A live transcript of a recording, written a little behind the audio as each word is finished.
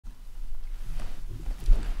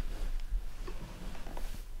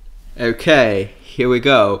Okay, here we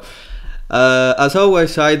go. As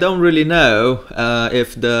always, I don't really know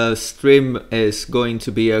if the stream is going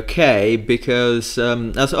to be okay because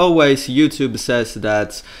as always YouTube says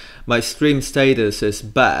that my stream status is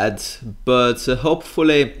bad, but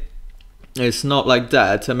hopefully it's not like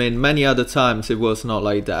that. I mean, many other times it was not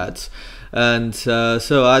like that, and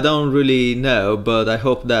so I don't really know, but I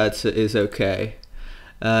hope that is okay.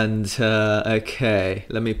 And okay,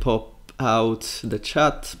 let me pop out the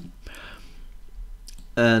chat.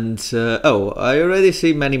 And oh, I already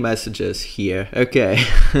see many messages here. Okay.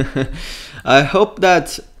 I hope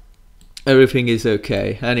that everything is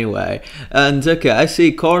okay anyway. And okay, I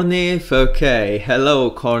see Cornif. Okay,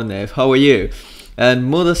 hello Cornif, how are you?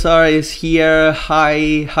 And Mudasar is here.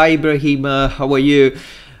 Hi Ibrahima, how are you?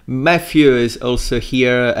 Matthew is also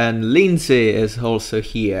here, and Lindsay is also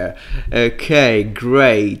here. Okay,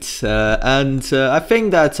 great. And I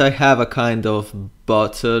think that I have a kind of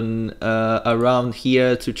button around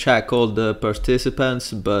here to check all the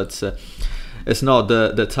participants, but it's not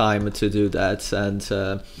the time to do that.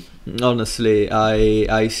 And honestly,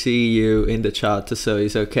 I see you in the chat, so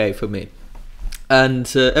it's okay for me.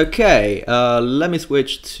 And okay, let me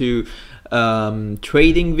switch to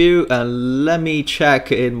trading view, and let me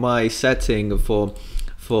check in my setting for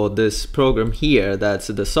this program here. That's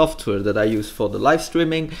the software that I use for the live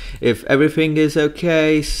streaming, if everything is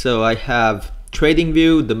okay. So I have trading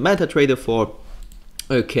view, the MetaTrader 4.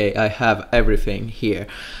 Okay, I have everything here.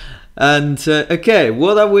 And okay,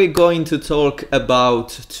 what are we going to talk about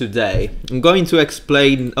today? I'm going to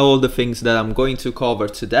explain all the things that I'm going to cover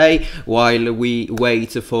today while we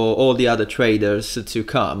wait for all the other traders to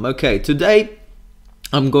come. Okay, today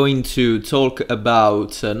I'm going to talk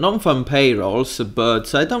about non-farm payrolls,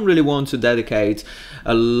 but I don't really want to dedicate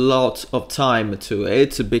a lot of time to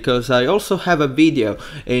it because I also have a video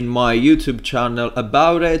in my YouTube channel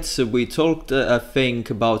about it. We talked, I think,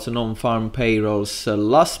 about non-farm payrolls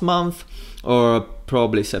last month or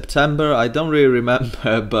probably September. I don't really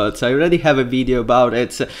remember, but I already have a video about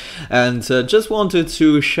it, and just wanted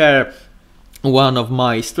to share one of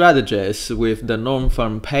my strategies with the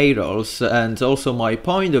non-farm payrolls, and also my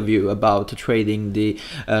point of view about trading the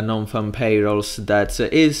non-farm payrolls. That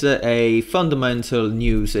is a fundamental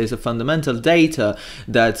news, is a fundamental data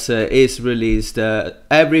that is released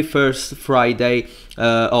every first Friday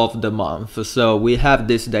of the month. So we have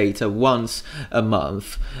this data once a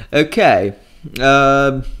month. Okay.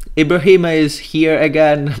 Ibrahima is here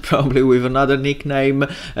again, probably with another nickname,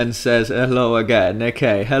 and says hello again.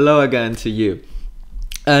 Okay, hello again to you.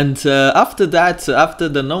 And after that, after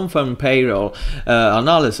the non-farm payroll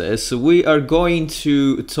analysis, we are going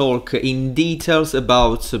to talk in details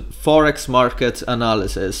about Forex market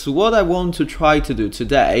analysis. What I want to try to do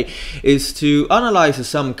today is to analyze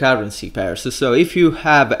some currency pairs. So if you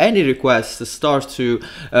have any requests, start to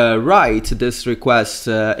write this request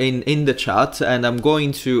in the chat, and I'm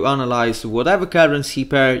going to analyze whatever currency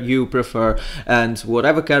pair you prefer and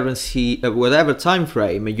whatever currency, whatever time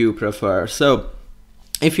frame you prefer. So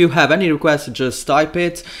if you have any requests, just type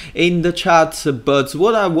it in the chat. But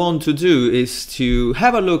what I want to do is to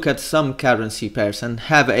have a look at some currency pairs and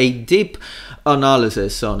have a deep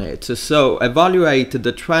analysis on it. So evaluate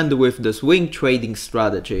the trend with the swing trading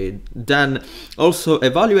strategy. Then also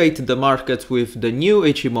evaluate the market with the new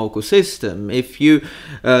Ichimoku system. If you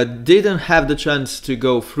didn't have the chance to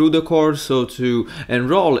go through the course or to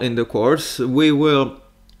enroll in the course, we will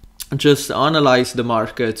just analyze the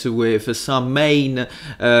market with some main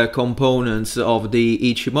components of the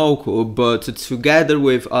Ichimoku, but together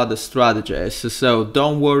with other strategies. So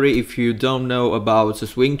don't worry if you don't know about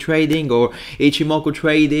swing trading or Ichimoku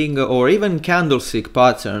trading or even candlestick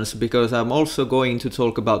patterns, because I'm also going to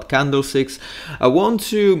talk about candlesticks. I want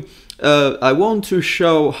to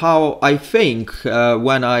show how I think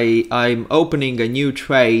when I'm opening a new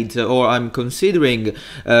trade, or I'm considering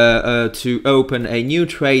to open a new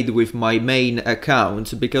trade with my main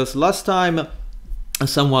account, because last time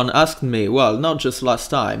someone asked me, well, not just last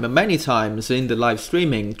time, many times in the live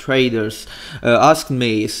streaming, traders asked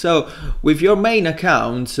me, so with your main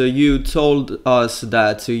account, you told us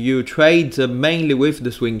that you trade mainly with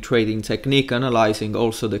the swing trading technique, analyzing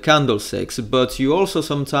also the candlesticks, but you also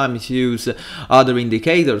sometimes use other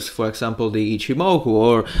indicators, for example the Ichimoku,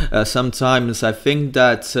 or sometimes I think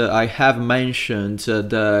that I have mentioned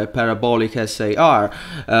the parabolic SAR,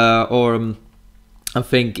 or I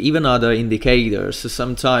think even other indicators,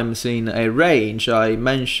 sometimes in a range. I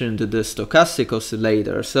mentioned the stochastic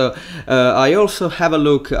oscillator, so I also have a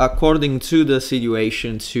look according to the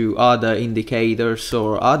situation to other indicators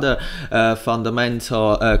or other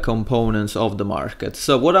fundamental components of the market.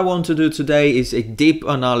 So what I want to do today is a deep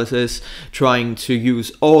analysis, trying to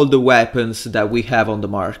use all the weapons that we have on the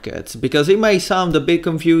market, because it may sound a bit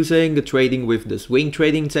confusing trading with the swing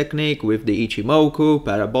trading technique, with the Ichimoku,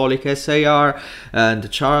 parabolic SAR,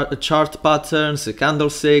 and chart patterns,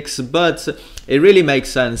 candlesticks, but it really makes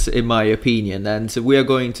sense in my opinion, and we are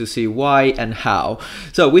going to see why and how.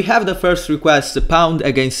 So we have the first request, pound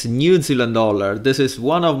against New Zealand dollar. This is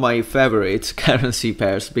one of my favorite currency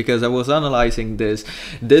pairs because I was analyzing this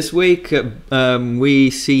week.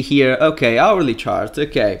 We see here, okay, hourly chart,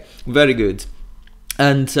 okay, very good.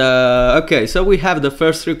 And okay, so we have the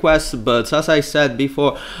first request, but as I said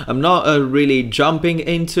before, I'm not really jumping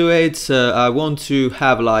into it. I want to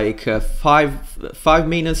have like 5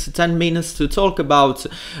 minutes, 10 minutes to talk about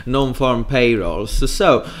non-farm payrolls.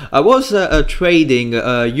 So I was trading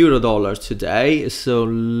euro dollar today, so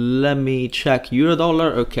let me check euro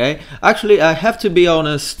dollar. Okay, actually I have to be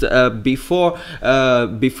honest, before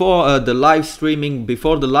the live streaming,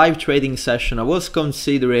 before the live trading session, I was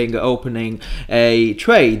considering opening a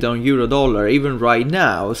trade on euro dollar even right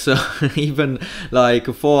now, so even like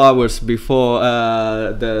 4 hours before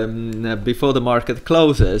the market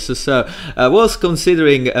closes. So I was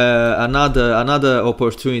considering another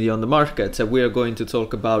opportunity on the market. We are going to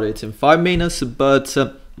talk about it in 5 minutes, but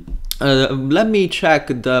let me check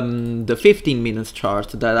the 15 minutes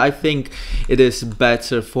chart, that I think it is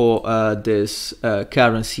better for this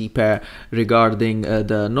currency pair regarding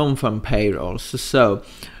the non-farm payrolls. So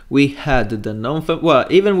we had the non-farm, well,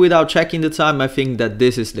 even without checking the time, I think that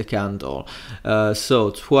this is the candle.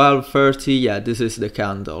 So 12:30, yeah, this is the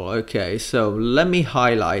candle. Okay, so let me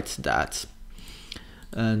highlight that.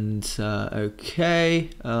 And okay,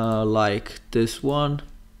 like this one.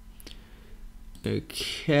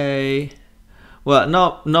 Okay, well,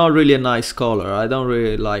 not really a nice color. I don't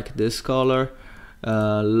really like this color.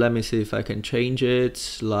 Let me see if I can change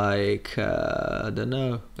it, like I don't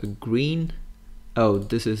know, a green. Oh,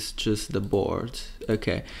 this is just the board.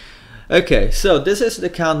 Okay, okay, so this is the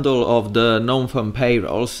candle of the non-farm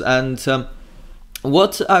payrolls, and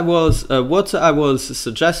what I was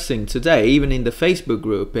suggesting today, even in the Facebook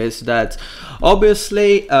group, is that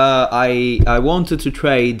obviously I wanted to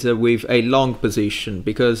trade with a long position,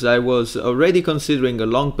 because I was already considering a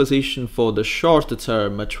long position for the short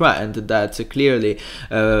term trend that clearly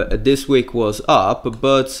this week was up,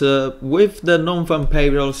 but with the non-farm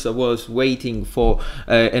payrolls I was waiting for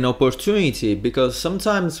an opportunity, because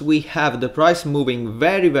sometimes we have the price moving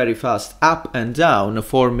very fast up and down,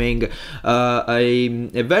 forming a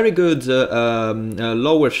very good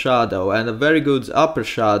lower shadow and a very good upper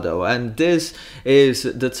shadow, and this is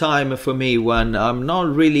the time for me when I'm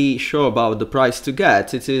not really sure about the price to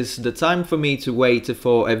get. It is the time for me to wait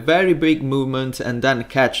for a very big movement and then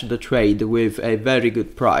catch the trade with a very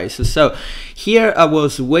good price. So here I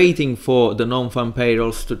was waiting for the non-farm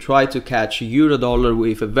payrolls to try to catch euro dollar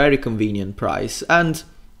with a very convenient price, and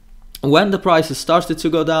when the price started to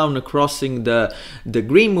go down, crossing the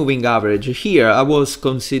green moving average here, I was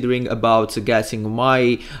considering about getting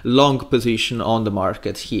my long position on the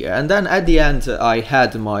market here. And then at the end, I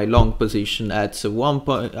had my long position at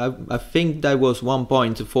I think that was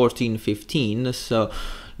 1.1415. So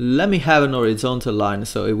let me have an horizontal line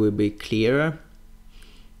so it will be clearer.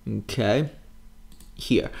 Okay,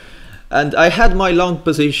 here. And I had my long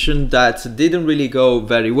position that didn't really go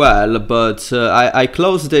very well, but I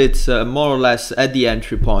closed it more or less at the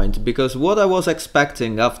entry point, because what I was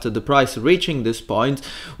expecting after the price reaching this point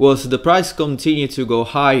was the price continue to go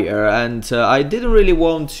higher, and I didn't really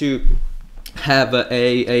want to have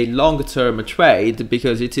a long-term trade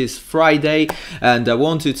because it is Friday and I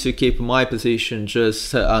wanted to keep my position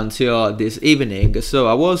just until this evening. So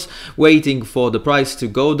I was waiting for the price to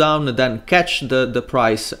go down and then catch the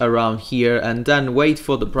price around here and then wait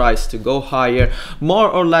for the price to go higher, more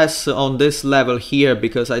or less on this level here,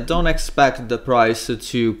 because I don't expect the price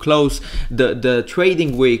to close the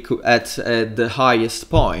trading week at the highest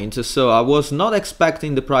point. So I was not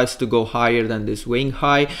expecting the price to go higher than this swing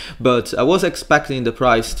high, but I was expecting the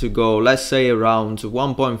price to go, let's say, around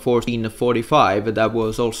 1.1445. That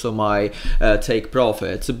was also my take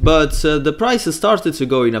profit, but the price started to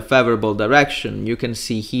go in a favorable direction. You can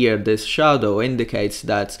see here this shadow indicates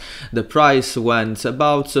that the price went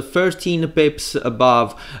about 13 pips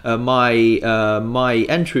above my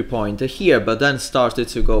entry point here, but then started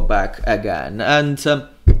to go back again, and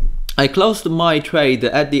I closed my trade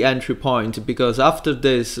at the entry point because after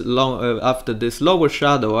this lower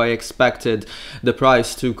shadow, I expected the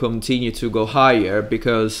price to continue to go higher,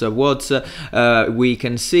 because what we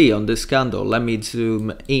can see on this candle, let me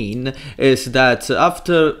zoom in, is that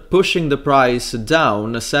after pushing the price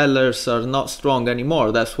down, sellers are not strong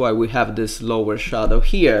anymore. That's why we have this lower shadow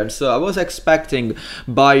here. So I was expecting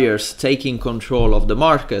buyers taking control of the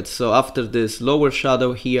market. So after this lower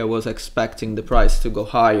shadow here, I was expecting the price to go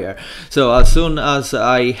higher. So as soon as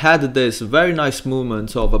I had this very nice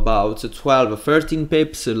movement of about 12 or 13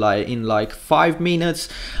 pips in like 5 minutes,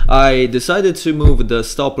 I decided to move the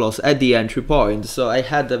stop loss at the entry point. So I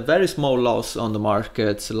had a very small loss on the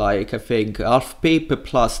market, like I think half pip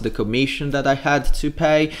plus the commission that I had to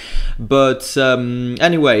pay. But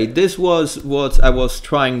anyway, this was what I was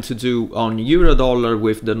trying to do on euro dollar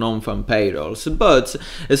with the non farm payrolls, but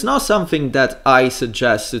it's not something that I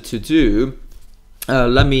suggest to do.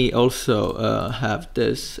 Let me also have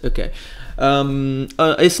this. Okay.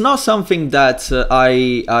 It's not something that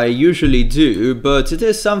I usually do, but it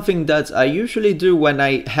is something that I usually do when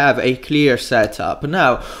I have a clear setup.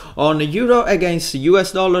 Now, on euro against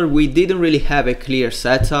US dollar, we didn't really have a clear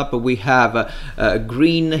setup. We have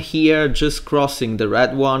green here just crossing the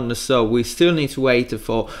red one, so we still need to wait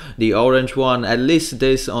for the orange one, at least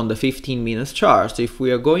this on the 15 minutes chart. If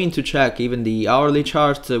we are going to check even the hourly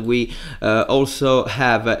chart, we also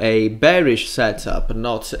have a bearish setup,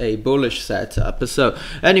 not a bullish setup. So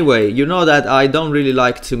anyway, you know that I don't really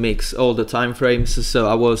like to mix all the time frames, so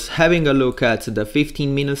I was having a look at the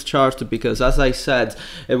 15 minutes chart, because as I said,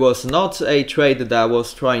 it was not a trade that I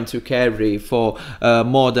was trying to carry for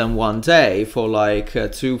more than one day, for like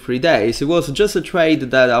 2-3 days. It was just a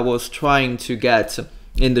trade that I was trying to get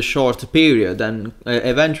in the short period and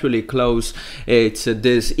eventually close it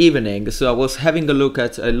this evening. So I was having a look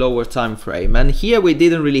at a lower time frame, and here we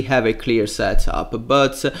didn't really have a clear setup.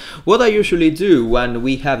 But what I usually do when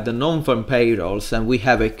we have the non farm payrolls and we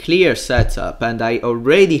have a clear setup and I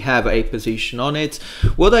already have a position on it,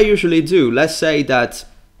 what I usually do, let's say that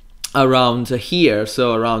around here,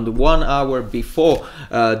 so around 1 hour before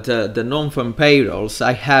the non-farm payrolls,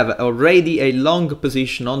 I have already a long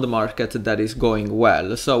position on the market that is going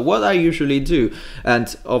well. So what I usually do,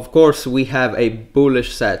 and of course we have a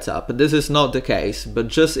bullish setup, this is not the case, but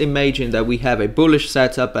just imagine that we have a bullish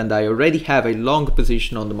setup and I already have a long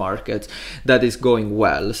position on the market that is going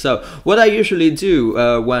well. So what I usually do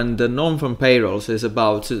when the non-farm payrolls is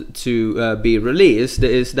about to be released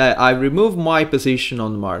is that I remove my position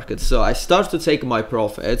on the market. So I start to take my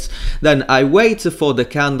profits, then I wait for the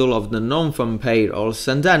candle of the non-farm payrolls,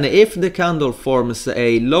 and then if the candle forms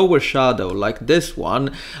a lower shadow like this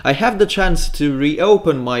one, I have the chance to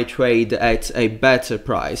reopen my trade at a better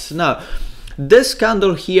price. Now, this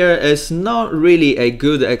candle here is not really a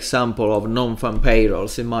good example of non-farm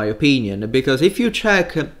payrolls in my opinion, because if you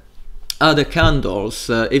check other candles,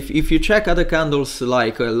 if you check other candles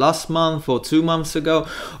like last month or 2 months ago,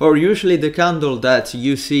 or usually the candle that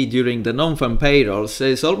you see during the non-farm payrolls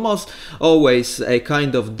is almost always a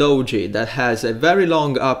kind of doji that has a very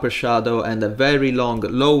long upper shadow and a very long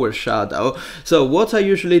lower shadow. So what I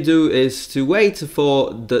usually do is to wait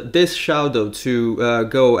for this shadow to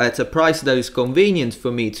go at a price that is convenient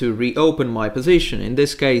for me to reopen my position. In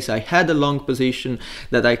this case, I had a long position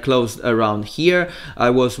that I closed around here.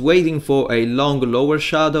 I was waiting for a long lower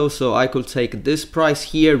shadow, so I could take this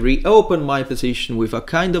price here, reopen my position with a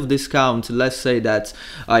kind of discount. Let's say that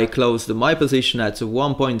I closed my position at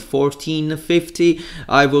 1.1450,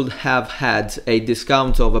 I would have had a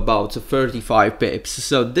discount of about 35 pips.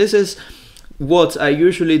 So this is what I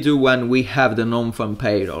usually do when we have the non-farm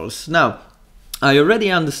payrolls. Now, I already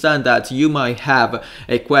understand that you might have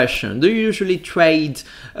a question. Do you usually trade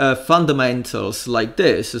fundamentals like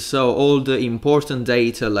this? So all the important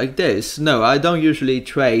data like this? No, I don't usually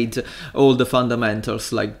trade all the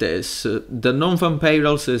fundamentals like this. The non-farm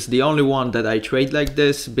payrolls is the only one that I trade like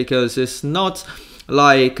this, because it's not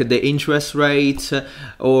like the interest rate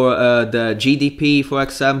or the GDP, for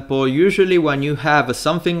example. Usually when you have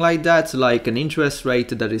something like that, like an interest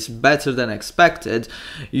rate that is better than expected,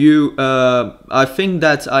 I think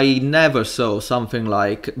that I never saw something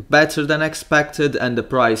like better than expected and the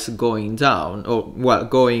price going down, or well,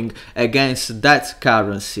 going against that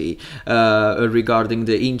currency regarding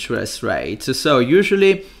the interest rate. So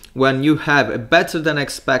usually when you have a better than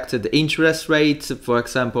expected interest rate, for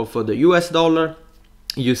example for the US dollar,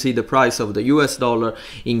 you see the price of the US dollar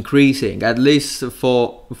increasing, at least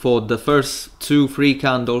for the first 2-3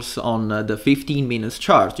 candles on the 15 minutes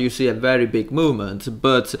chart. You see a very big movement,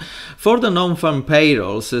 but for the non-farm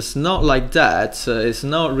payrolls it's not like that. It's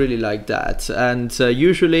not really like that, and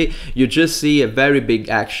usually you just see a very big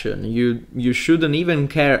action. You shouldn't even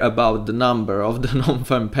care about the number of the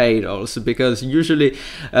non-farm payrolls, because usually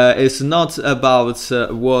it's not about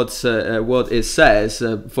what it says.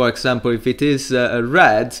 For example, if it is red,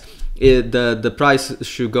 the price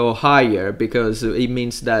should go higher, because it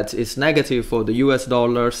means that it's negative for the US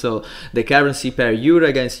dollar, so the currency pair euro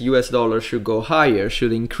against US dollar should go higher,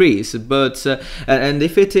 should increase. But and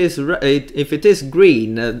if it is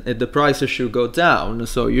green, the price should go down,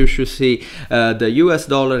 so you should see the US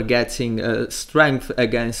dollar getting strength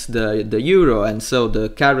against the euro, and so the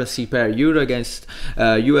currency pair euro against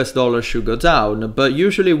US dollar should go down. But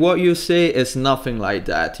usually what you see is nothing like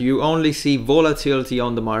that. You only see volatility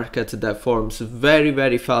on the market that forms very,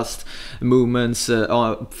 very fast movements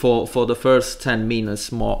for the first 10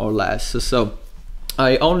 minutes more or less. So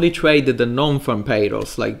I only trade the non-farm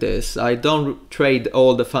payrolls like this. I don't trade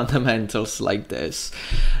all the fundamentals like this.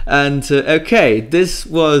 And okay, this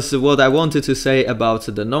was what I wanted to say about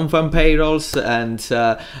the non-farm payrolls. And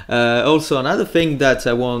also another thing that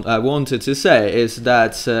I wanted to say is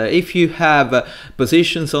that if you have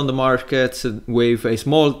positions on the market with a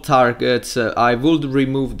small target, I would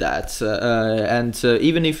remove that. And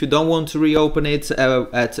even if you don't want to reopen it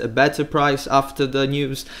at a better price after the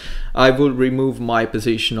news, I will remove my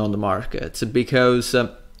position on the market, because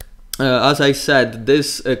as I said,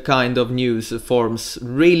 this kind of news forms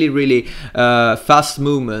really fast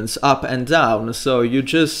movements up and down, so you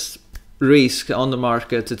just risk on the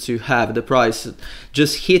market to have the price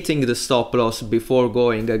just hitting the stop loss before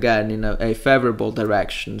going again in a favorable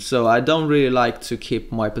direction. So I don't really like to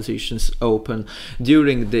keep my positions open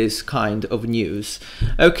during this kind of news.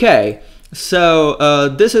 Okay. So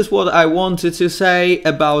this is what I wanted to say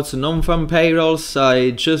about non-farm payrolls.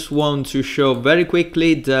 I just want to show very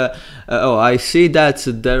quickly the oh, I see that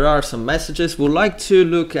there are some messages. Would like to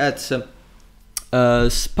look at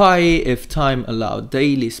SPY if time allowed,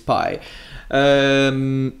 daily SPY.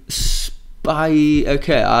 SPY,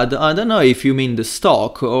 okay, I don't know if you mean the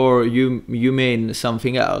stock or you mean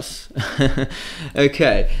something else.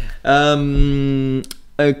 Okay.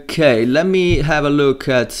 Okay, let me have a look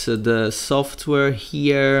at the software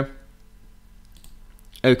here.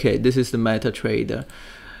 Okay, this is the MetaTrader.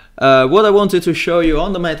 What I wanted to show you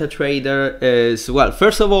on the MetaTrader is, well,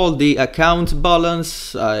 first of all, the account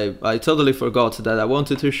balance. I totally forgot that I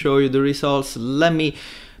wanted to show you the results. Let me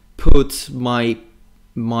put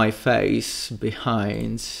my face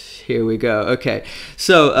behind. Here we go. Okay,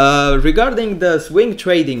 so regarding the swing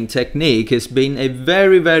trading technique, it's been a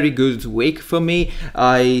very good week for me.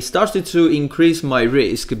 I started to increase my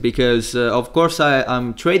risk because of course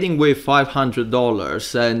I'm trading with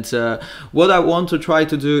 $500, and what I want to try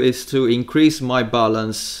to do is to increase my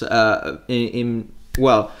balance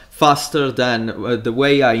well, faster than the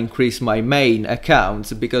way I increase my main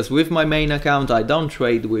account, because with my main account I don't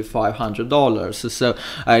trade with $500, so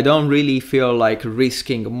I don't really feel like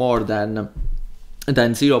risking more than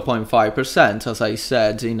 0.5%, as I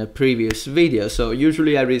said in a previous video. So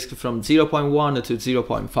usually I risk from 0.1 to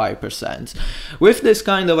 0.5%. With this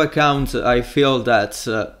kind of account, I feel that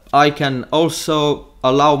I can also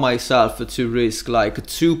allow myself to risk like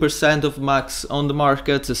 2% of max on the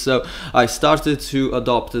market. So I started to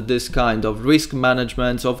adopt this kind of risk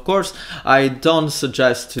management. Of course, I don't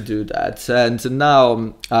suggest to do that. And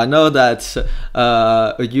now I know that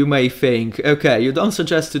you may think, okay, you don't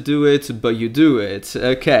suggest to do it, but you do it.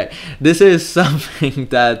 Okay, this is something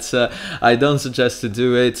that I don't suggest to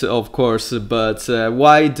do it, of course, but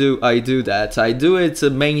why do I do that? I do it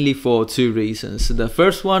mainly for two reasons. The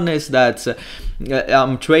first one is that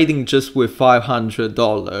I'm trading just with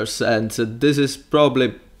 $500, and this is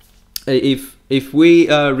probably, if we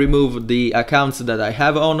remove the accounts that I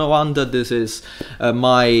have on Oanda, this is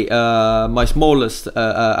my smallest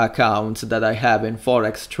account that I have in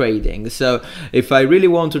Forex trading. So if I really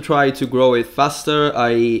want to try to grow it faster,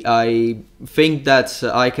 I think that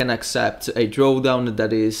I can accept a drawdown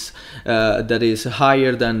that is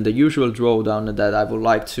higher than the usual drawdown that I would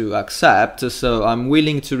like to accept. So I'm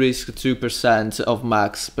willing to risk 2% of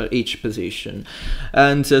max per each position.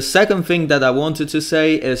 And the second thing that I wanted to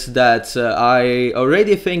say is that I I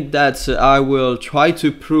already think that I will try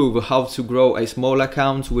to prove how to grow a small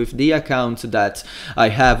account with the account that I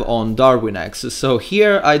have on DarwinX. So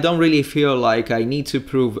here I don't really feel like I need to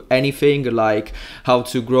prove anything, like how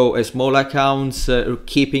to grow a small account,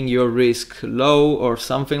 keeping your risk low or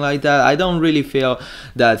something like that. I don't really feel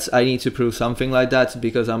that I need to prove something like that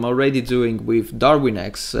because I'm already doing with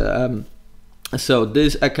DarwinX. So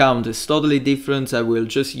this account is totally different. I will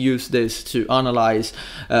just use this to analyze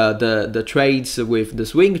the trades with the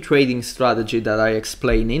swing trading strategy that I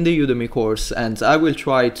explain in the Udemy course, and I will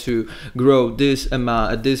try to grow this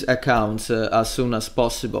account as soon as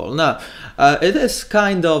possible. Now, it is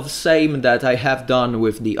kind of same that I have done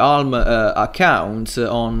with the ALM account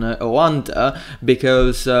on Oanda,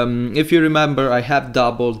 because if you remember, I have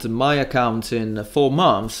doubled my account in 4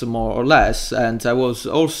 months more or less, and I was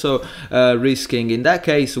also risking in that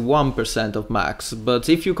case 1% of max. But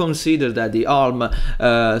if you consider that the ALM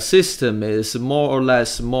system is more or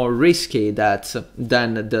less more risky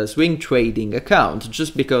than the swing trading account,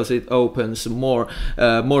 just because it opens more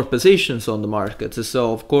positions on the market,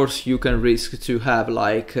 so of course you can risk to have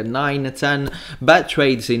like 9-10 bad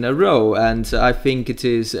trades in a row, and I think it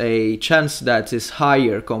is a chance that is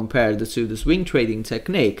higher compared to the swing trading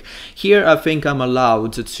technique. Here I think I'm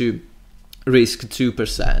allowed to risk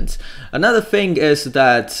 2%. Another thing is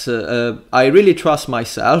that I really trust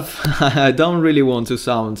myself. I don't really want to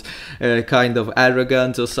sound kind of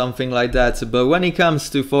arrogant or something like that, but when it comes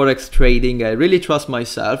to Forex trading, I really trust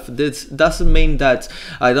myself. This doesn't mean that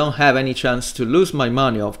I don't have any chance to lose my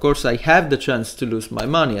money. Of course I have the chance to lose my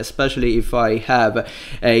money, especially if I have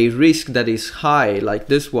a risk that is high like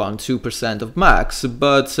this one, 2% of max.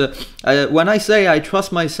 But when I say I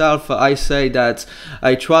trust myself, I say that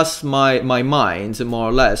I trust my mind, more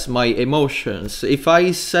or less, my emotions. If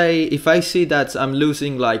I see that I'm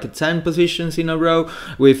losing like 10 positions in a row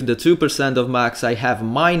with the 2% of max, I have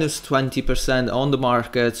minus 20% on the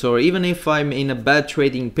market, or even if I'm in a bad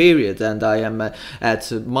trading period and I am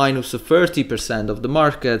at minus 30% of the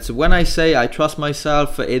market, when I say I trust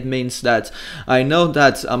myself, it means that I know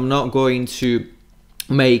that I'm not going to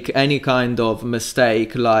make any kind of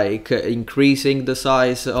mistake, like increasing the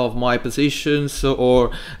size of my positions,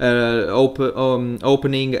 or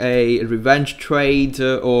opening a revenge trade,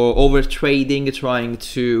 or over trading, trying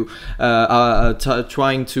to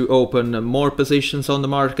open more positions on the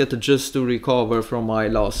market just to recover from my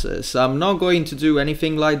losses. I'm not going to do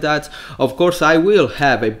anything like that. Of course I will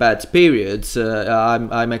have a bad period.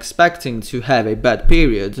 I'm expecting to have a bad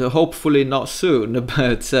period, hopefully not soon,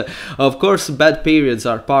 but of course bad periods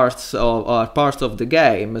are part of the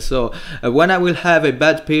game. So when I will have a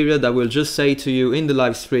bad period, I will just say to you in the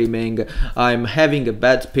live streaming, I'm having a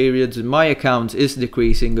bad period, my account is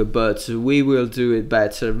decreasing, but we will do it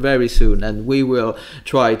better very soon, and we will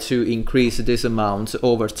try to increase this amount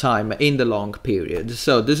over time in the long period.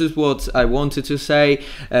 So this is what I wanted to say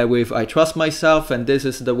with I trust myself, and this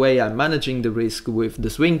is the way I'm managing the risk with the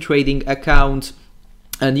swing trading account.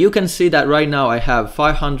 And you can see that right now I have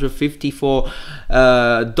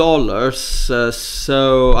 $554.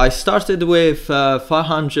 So I started with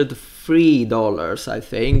 $503, I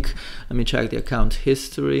think. Let me check the account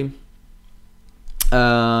history.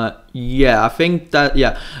 Yeah, I think that,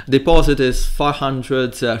 yeah, deposit is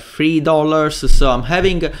 $503. So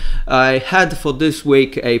I had for this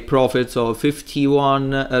week a profit of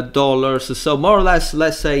 $51. So more or less,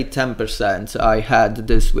 let's say 10% I had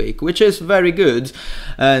this week, which is very good.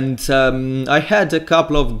 And I had a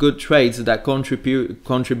couple of good trades that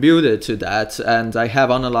contributed to that, and I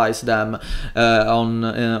have analyzed them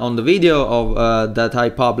on the video of that I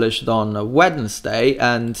published on Wednesday.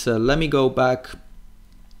 And let me go back.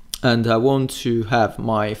 And I want to have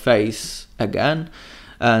my face again,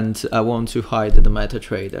 and I want to hide the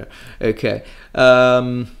MetaTrader. Okay.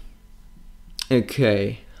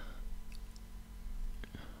 Okay.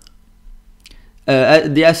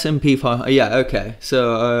 The S&P 500, yeah, okay.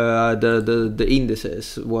 So the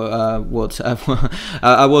indices were what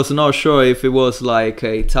I was not sure if it was like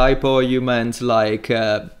a typo. You meant like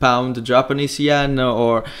pound Japanese yen,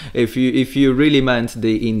 or if you really meant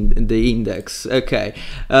the index. Okay,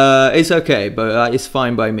 it's okay, but it's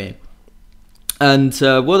fine by me. And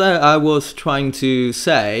what I was trying to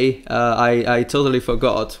say, I totally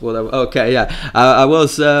forgot what okay, yeah, I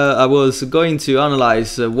was going to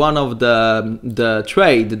analyze one of the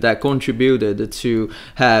trade that contributed to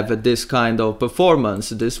have this kind of performance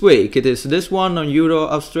this week. It is this one on Euro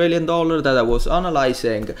Australian dollar that I was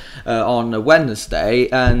analyzing on Wednesday,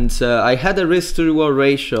 and I had a risk to reward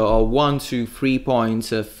ratio of 1 to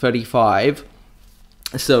 3.35.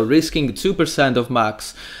 So risking 2% of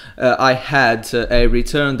max, I had a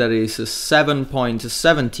return that is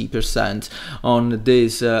 7.70% on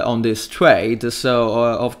this trade. So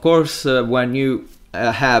of course, when you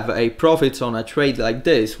have a profit on a trade like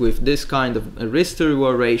this with this kind of risk to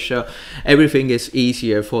reward ratio, everything is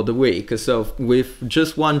easier for the week. So with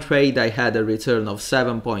just one trade, I had a return of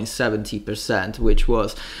 7.70%, which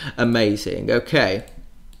was amazing. Okay.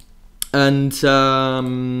 And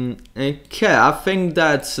okay, I think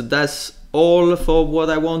that's all for what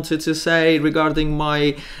I wanted to say regarding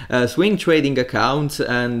my swing trading account,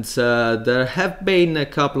 and there have been a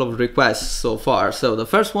couple of requests so far. So the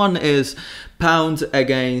first one is pound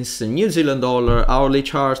against New Zealand dollar hourly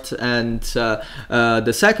chart, and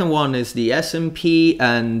the second one is the S&P,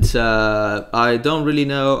 and I don't really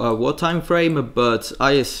know what time frame, but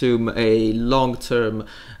I assume a long-term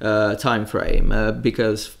time frame,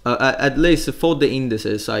 because at least for the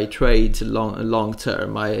indices I trade long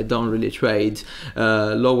term. I don't really trade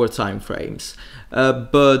lower time frames.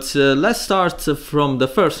 But let's start from the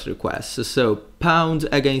first request. So pound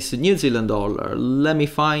against the New Zealand dollar. Let me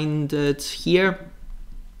find it here.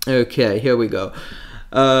 Okay, here we go.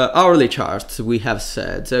 Hourly chart, we have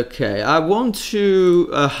said. Okay, I want to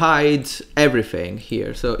hide everything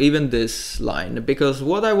here, so even this line, because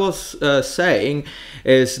what I was saying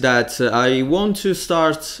is that I want to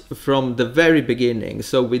start from the very beginning,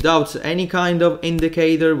 so without any kind of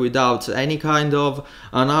indicator, without any kind of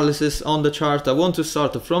analysis on the chart. I want to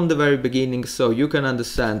start from the very beginning so you can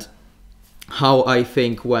understand how I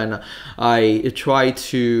think when I try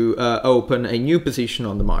to open a new position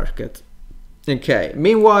on the market. Okay,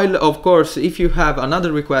 meanwhile, of course, if you have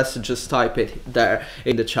another request, just type it there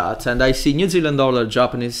in the chat. And I see New Zealand dollar,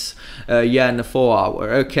 Japanese yen 4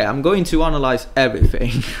 hour. Okay, I'm going to analyze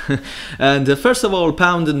everything. And first of all,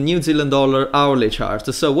 pound and New Zealand dollar hourly chart.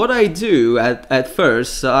 So what I do at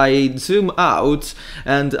first, I zoom out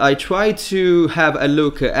and I try to have a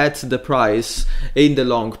look at the price in the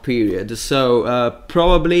long period. So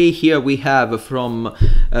probably here we have from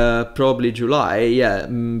probably July, yeah,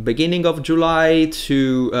 beginning of July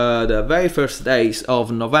to the very first days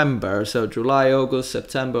of November. So July, August,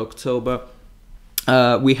 September, October,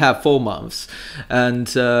 we have 4 months,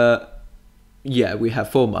 and yeah, we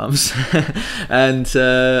have 4 months. And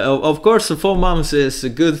of course 4 months is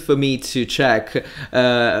good for me to check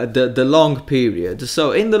the long period.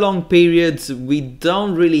 So in the long period we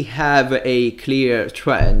don't really have a clear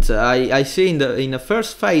trend. I see in the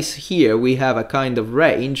first phase here we have a kind of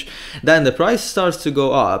range, then the price starts to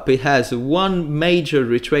go up, it has one major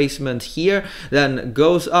retracement here, then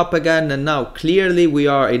goes up again, and now clearly we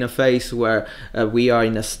are in a phase where we are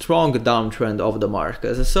in a strong downtrend of the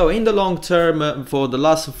market. So in the long term, for the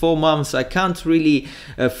last 4 months, I can't really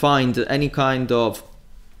find any kind of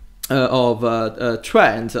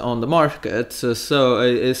trend on the market, so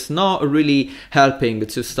it's not really helping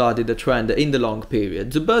to study the trend in the long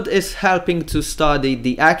period, but it's helping to study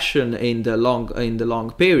the action in the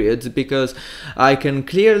long period, because I can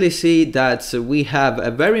clearly see that we have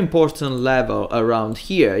a very important level around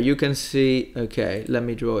here. You can see, okay, let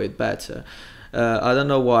me draw it better. I don't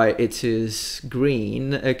know why it is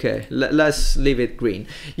green. Okay, let's leave it green.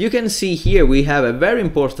 You can see here we have a very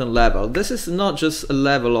important level. This is not just a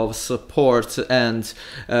level of support and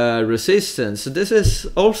resistance. This is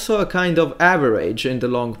also a kind of average in the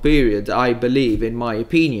long period, I believe, in my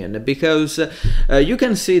opinion, because you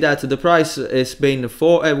can see that the price has been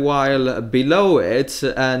for a while below it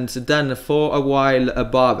and then for a while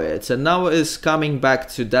above it, and now is coming back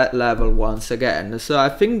to that level once again. So I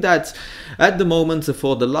think that at the moment,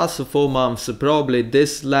 for the last 4 months, probably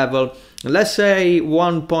this level, let's say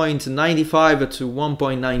 1.95 to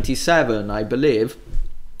 1.97, I believe,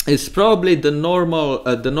 is probably the normal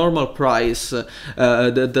price,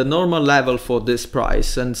 the normal level for this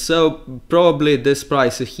price. And so probably this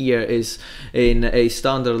price here is in a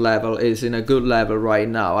standard level, is in a good level right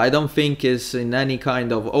now. I don't think it's in any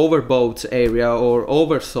kind of overbought area or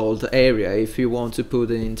oversold area, if you want to put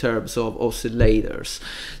it in terms of oscillators.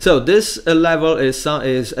 So this level is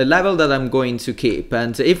a level that I'm going to keep.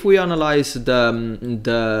 And if we analyze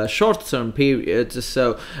the short-term period,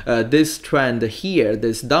 so this trend here,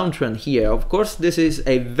 this downtrend here, of course this is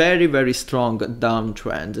a very strong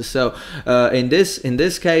downtrend. So in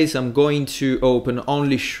this case I'm going to open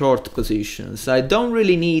only short positions. I don't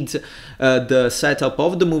really need the setup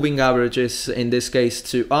of the moving averages in this case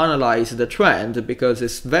to analyze the trend, because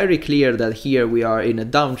it's very clear that here we are in a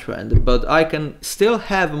downtrend, but I can still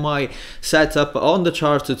have my setup on the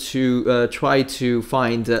chart to try to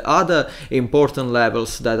find other important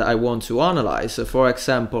levels that I want to analyze. For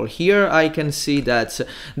example, here I can see that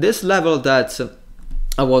this level that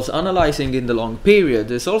I was analyzing in the long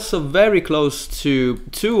period is also very close to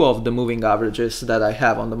two of the moving averages that I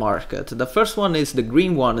have on the market. The first one is the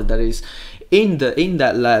green one that is in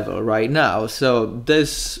that level right now. So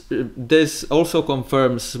this also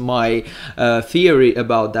confirms my theory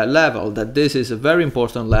about that level, that this is a very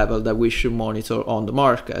important level that we should monitor on the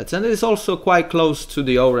market, and it is also quite close to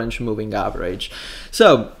the orange moving average.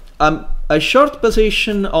 So a short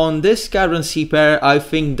position on this currency pair, I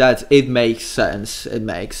think that it makes sense. It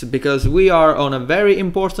makes, because we are on a very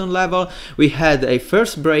important level. We had a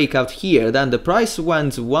first breakout here, then the price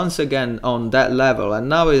went once again on that level, and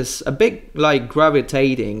now is a bit like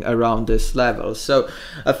gravitating around this level. So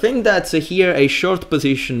I think that here a short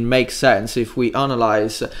position makes sense if we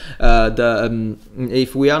analyze the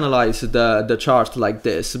chart like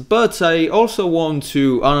this. But I also want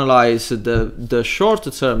to analyze the short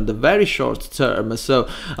term, the very short term, so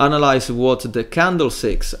analyze what the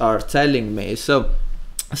candlesticks are telling me. So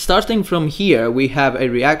starting from here, we have a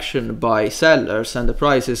reaction by sellers and the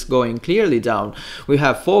price is going clearly down. We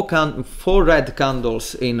have four red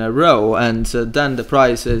candles in a row, and then the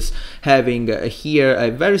price is having here a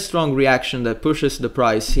very strong reaction that pushes the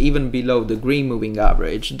price even below the green moving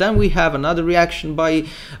average. Then we have another reaction by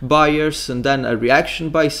buyers, and then a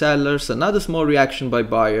reaction by sellers, another small reaction by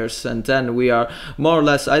buyers, and then we are more or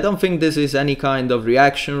less, I don't think this is any kind of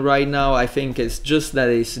reaction right now. I think it's just that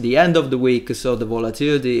it's the end of the week, so the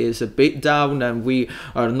volatility is a bit down and we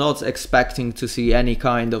are not expecting to see any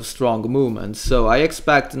kind of strong movement. So I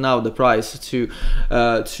expect now the price to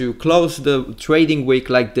close the trading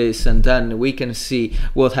week like this, and then we can see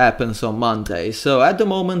what happens on Monday. So at the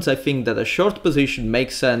moment I think that a short position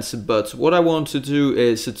makes sense, but what I want to do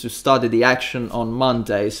is to study the action on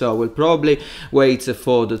Monday. So I will probably wait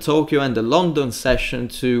for the Tokyo and the London session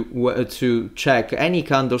to check any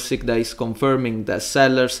candlestick that is confirming that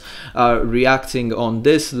sellers are reacting on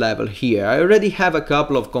this level here. I already have a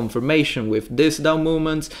couple of confirmation with this down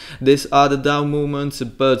movement, this other down movement,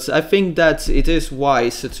 but I think that it is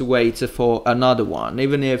wise to wait for another one,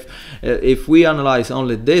 even if we analyze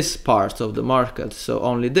only this part of the market, so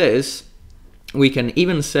only this, we can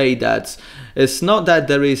even say that it's not that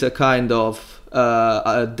there is a kind of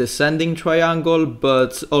a descending triangle,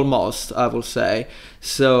 but almost, I will say.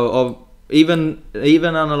 So even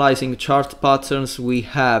analyzing chart patterns, we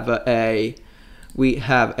have a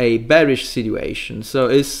bearish situation. So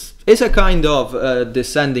it's a kind of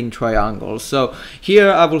descending triangle. So here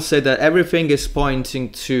I will say that everything is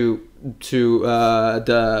pointing to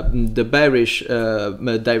the bearish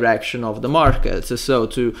direction of the market, so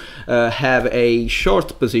to have a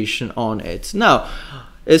short position on it. Now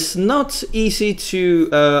it's not easy to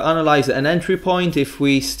analyze an entry point if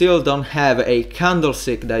we still don't have a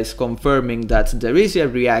candlestick that is confirming that there is a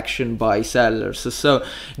reaction by sellers. So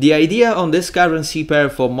the idea on this currency pair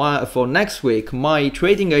for next week, my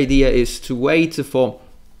trading idea is to wait for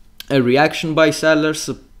a reaction by sellers.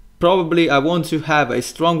 Probably I want to have a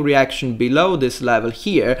strong reaction below this level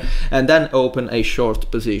here and then open a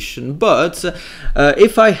short position. But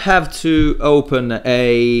if I have to open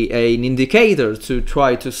an indicator to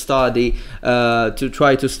try to study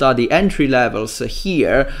entry levels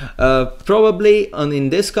here, probably in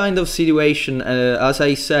this kind of situation, as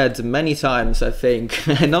I said many times, I think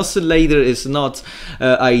an oscillator is not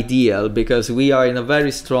ideal, because we are in a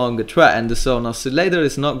very strong trend, so an oscillator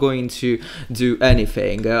is not going to do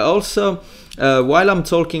anything. Also, while I'm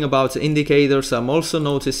talking about indicators, I'm also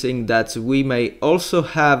noticing that we may also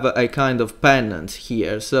have a kind of pennant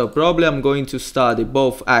here. So probably I'm going to study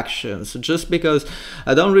both actions, just because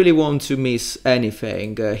I don't really want to miss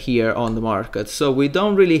anything here on the market. So we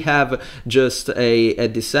don't really have just a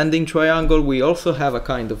descending triangle, we also have a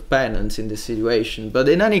kind of pennant in this situation. But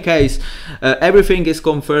in any case, everything is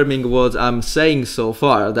confirming what I'm saying so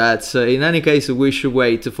far, that in any case we should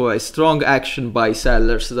wait for a strong action by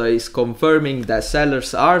sellers that is confirming that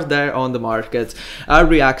sellers are there on the market, are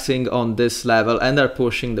reacting on this level and are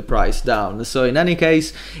pushing the price down. So in any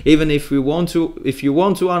case, even if you want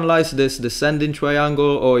to analyze this descending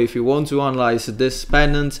triangle, or if you want to analyze this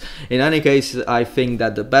pennant, in any case I think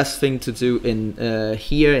that the best thing to do in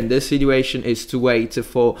here in this situation is to wait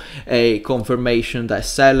for a confirmation that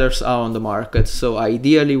sellers are on the market. So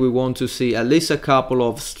ideally we want to see at least a couple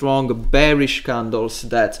of strong bearish candles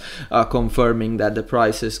that are confirming that the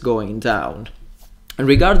price is going down.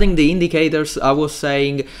 Regarding the indicators, I was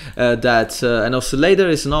saying that an oscillator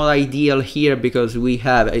is not ideal here because we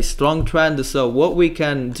have a strong trend. So what we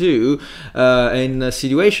can do in a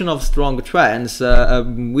situation of strong trends,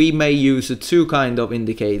 we may use two kind of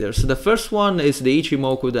indicators. The first one is the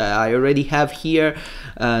Ichimoku that I already have here,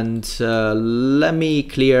 and let me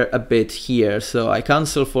clear a bit here. So I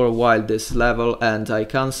cancel for a while this level, and I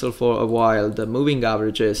cancel for a while the moving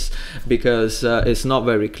averages because it's not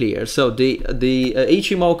very clear. So the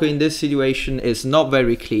Ichimoku in this situation is not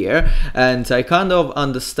very clear, and I kind of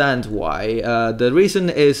understand why. The reason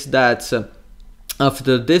is that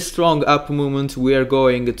after this strong up movement, we are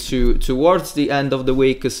going towards the end of the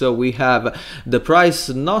week, so we have the price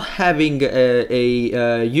not having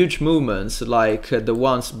a huge movements like the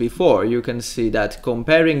ones before. You can see that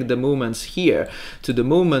comparing the movements here to the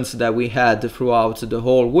movements that we had throughout the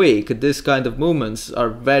whole week, this kind of movements are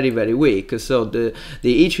very weak. So the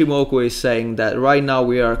Ichimoku is saying that right now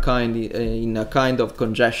we are in a kind of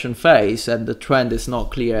congestion phase and the trend is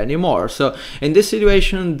not clear anymore. So in this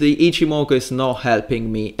situation, the Ichimoku is not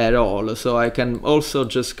helping me at all, so I can also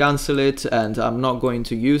just cancel it and I'm not going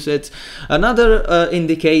to use it. Another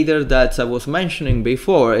indicator that I was mentioning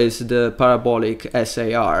before is the parabolic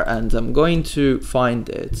SAR, and I'm going to find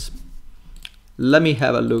it. Let me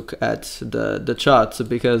have a look at the chart,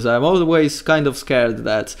 because I'm always kind of scared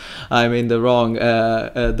that I'm in the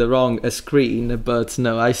wrong screen, but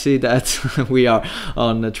no, I see that we are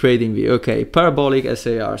on a trading view. Okay, parabolic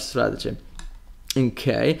SAR strategy.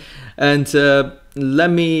 Okay, and let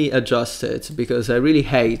me adjust it because I really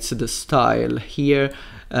hate the style here,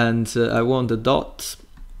 and I want the dots.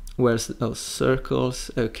 Where's those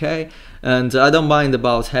circles? Okay, and I don't mind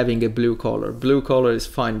about having a blue color. Blue color is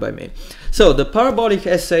fine by me. So the parabolic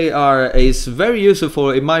SAR is very useful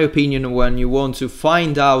in my opinion when you want to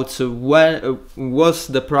find out when was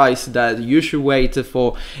the price that you should wait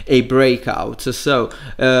for a breakout. So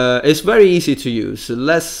it's very easy to use.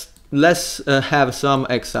 Let's have some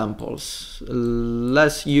examples.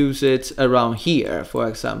 Let's use it around here, for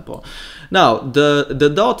example. Now the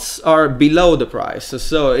dots are below the price,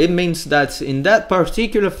 so it means that in that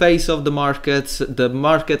particular phase of the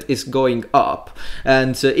market is going up,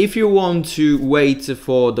 and if you want to wait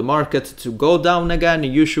for the market to go down again,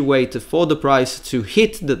 you should wait for the price to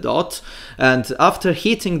hit the dot, and after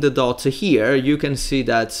hitting the dot here, you can see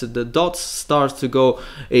that the dots start to go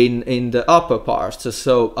in the upper part,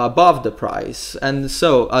 so above the price. And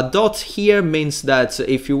so a dot here means that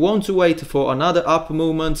if you want to wait for another up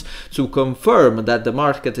movement to confirm that the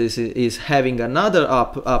market is having another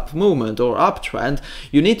up movement or uptrend,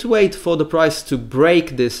 you need to wait for the price to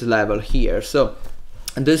break this level here. So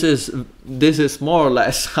this is more or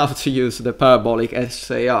less how to use the parabolic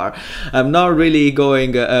SAR. I'm not really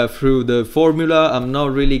going through the formula. I'm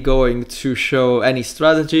not really going to show any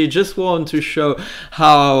strategy. Just want to show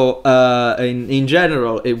how in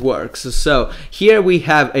general it works. So here we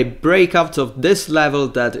have a breakout of this level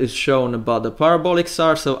that is shown about the parabolic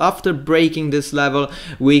SAR. So after breaking this level,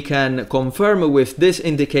 we can confirm with this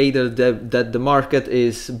indicator that the market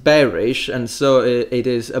is bearish, and so it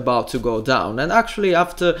is about to go down. And actually,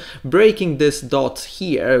 after breaking this dot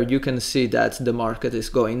here, you can see that the market is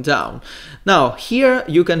going down. Now here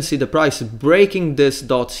you can see the price breaking this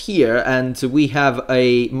dot here, and we have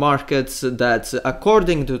a market that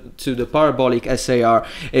according to the parabolic SAR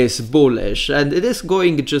is bullish, and it is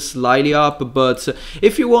going just slightly up. But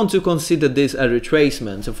if you want to consider this a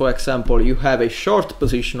retracement, for example, you have a short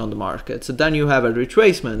position on the market, then you have a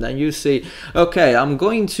retracement and you say, okay, I'm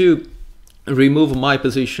going to remove my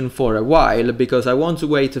position for a while because I want to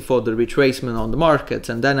wait for the retracement on the market,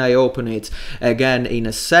 and then I open it again in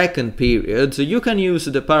a second period. So you can use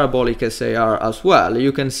the parabolic SAR as well.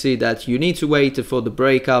 You can see that you need to wait for the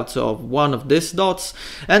breakout of one of these dots,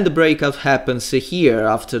 and the breakout happens here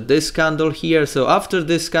after this candle here. So after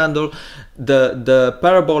this candle, the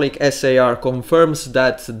parabolic SAR confirms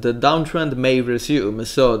that the downtrend may resume.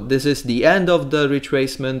 So this is the end of the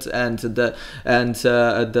retracement, and the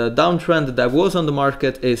downtrend that was on the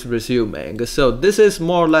market is resuming. So this is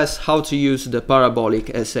more or less how to use the parabolic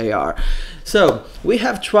SAR. So we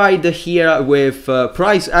have tried here with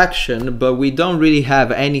price action, but we don't really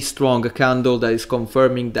have any strong candle that is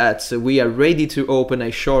confirming that we are ready to open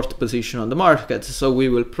a short position on the market. So we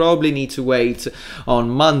will probably need to wait on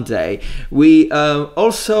Monday. We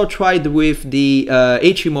also tried with the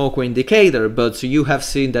Ichimoku indicator, but you have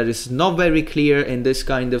seen that it's not very clear in this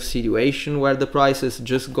kind of situation where the price is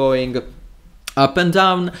just going up and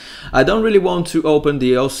down. I don't really want to open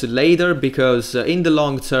the oscillator because in the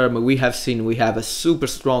long term we have a super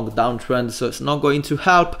strong downtrend, so it's not going to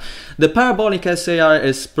help. The parabolic SAR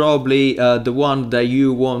is probably the one that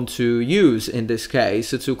you want to use in this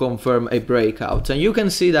case to confirm a breakout, and you can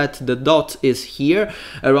see that the dot is here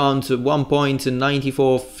around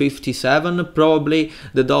 1.9457. Probably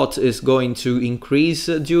the dot is going to increase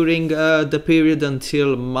during the period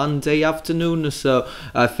until Monday afternoon, so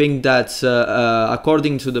I think that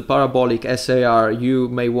according to the parabolic SAR, you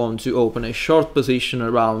may want to open a short position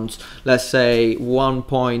around, let's say,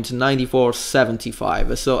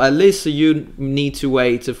 1.9475. So at least you need to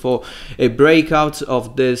wait for a breakout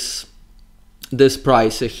of this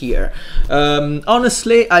price here.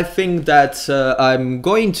 Honestly, I think that I'm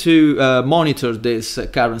going to monitor this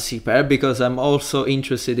currency pair because I'm also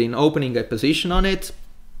interested in opening a position on it.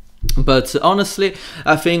 But honestly,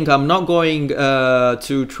 I think I'm not going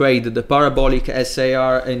to trade the parabolic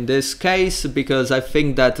SAR in this case because I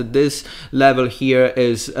think that this level here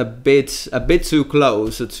is a bit too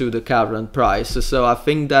close to the current price. So I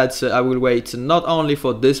think that I will wait not only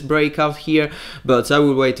for this breakout here, but I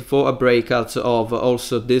will wait for a breakout of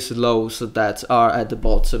also these lows that are at the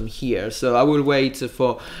bottom here. So I will wait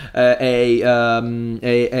for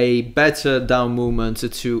a better down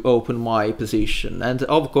movement to open my position, and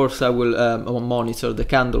of course I will monitor the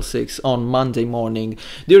candlesticks on Monday morning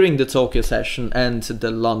during the Tokyo session and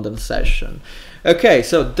the London session. Okay,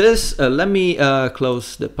 so this, let me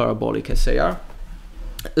close the parabolic SAR.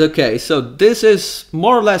 Okay, so this is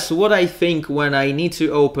more or less what I think when I need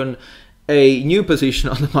to open a new position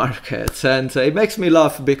on the market, and it makes me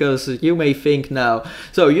laugh because you may think now,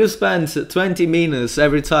 so you spend 20 minutes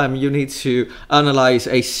every time you need to analyze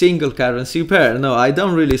a single currency pair. No, I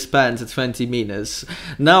don't really spend 20 minutes.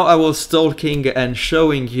 Now I was talking and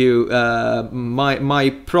showing you my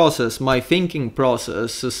process, my thinking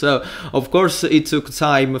process. So of course it took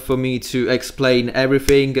time for me to explain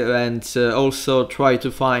everything and also try to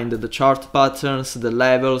find the chart patterns, the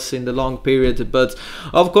levels in the long period. But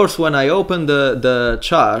of course when I open the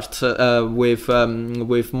chart with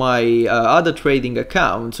my other trading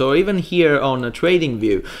account, or even here on a trading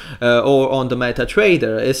view or on the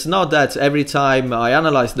MetaTrader, it's not that every time I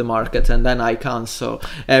analyze the market and then I cancel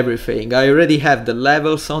everything. I already have the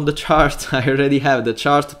levels on the chart, I already have the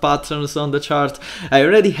chart patterns on the chart, I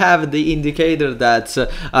already have the indicator that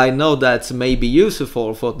I know that may be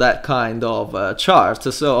useful for that kind of chart.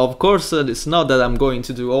 So of course it's not that I'm going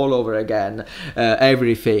to do all over again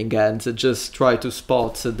everything and just try to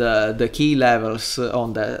spot the key levels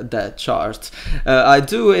on that chart. I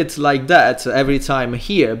do it like that every time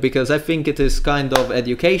here because I think it is kind of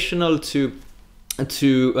educational to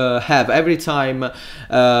have every time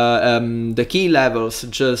the key levels,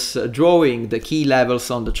 just drawing the key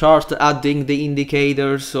levels on the chart, adding the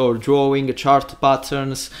indicators or drawing chart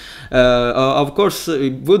patterns. Of course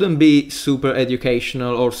it wouldn't be super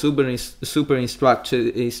educational or super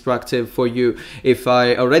instructive for you if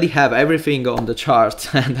I already have everything on the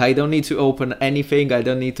chart and I don't need to open anything, I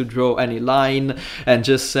don't need to draw any line and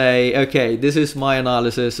just say, okay, this is my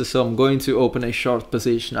analysis, so I'm going to open a short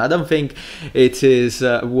position. I don't think it is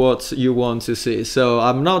what you want to see. So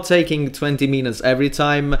I'm not taking 20 minutes every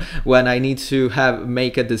time when I need to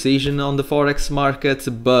make a decision on the Forex market,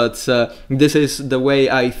 but this is the way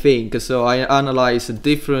I think. So I analyze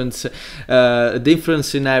different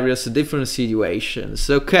scenarios, different situations.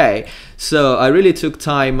 Okay, so I really took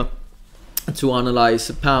time to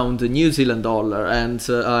analyze pound New Zealand dollar, and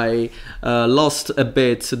I lost a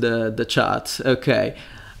bit the chart. Okay.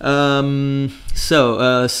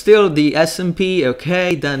 Still the S&P,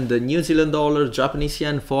 okay, then the New Zealand dollar, Japanese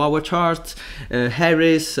yen, 4-hour chart.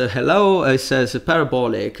 Harris, hello, it says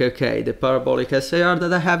parabolic, okay, the parabolic SAR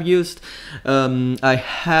that I have used. I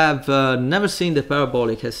have never seen the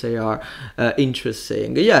parabolic SAR.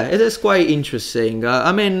 Interesting. Yeah, it is quite interesting.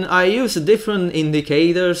 I mean, I use different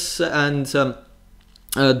indicators, and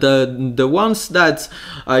the ones that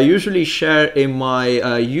I usually share in my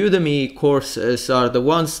Udemy courses are the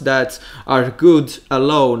ones that are good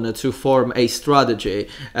alone to form a strategy,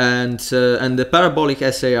 and the parabolic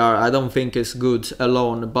SAR I don't think is good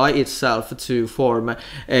alone by itself to form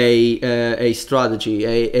a strategy,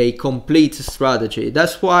 a complete strategy.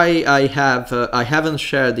 That's why I haven't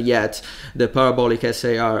shared yet the parabolic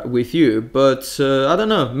SAR with you, but I don't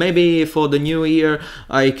know, maybe for the new year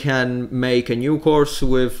I can make a new course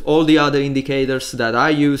course, with all the other indicators that I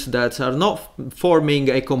use that are not forming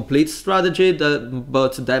a complete strategy,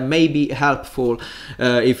 but that may be helpful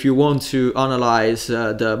if you want to analyze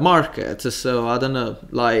the market. So I don't know,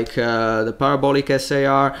 like the parabolic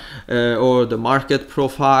SAR or the market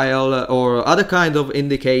profile or other kind of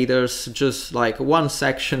indicators, just like one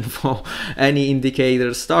section for any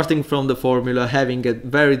indicator, starting from the formula, having a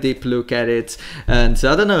very deep look at it. And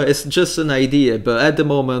I don't know, it's just an idea, but at the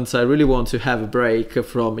moment I really want to have a break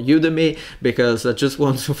from Udemy because I just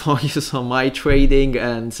want to focus on my trading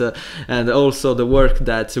and also the work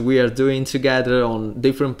that we are doing together on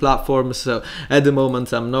different platforms. So at the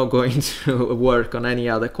moment I'm not going to work on any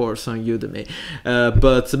other course on Udemy,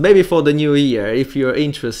 but maybe for the new year, if you're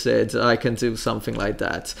interested, I can do something like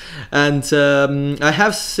that. And I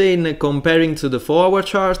have seen, comparing to the 4-hour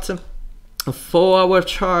chart, 4-hour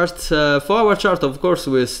chart, of course,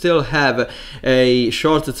 we still have a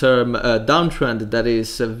short-term downtrend that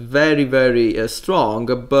is very, very strong,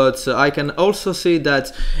 but I can also see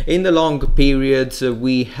that in the long period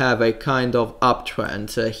we have a kind of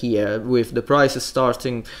uptrend here, with the prices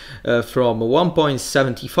starting from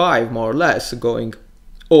 1.75 more or less going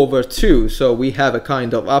over 2. So we have a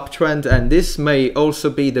kind of uptrend, and this may also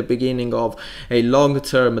be the beginning of a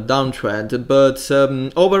long-term downtrend. But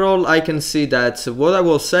overall I can see that what I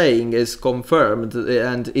was saying is confirmed,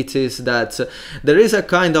 and it is that there is a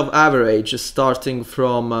kind of average starting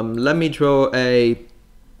from let me draw a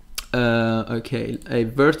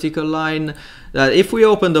vertical line. That if we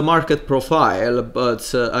open the market profile,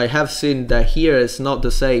 but I have seen that here is not the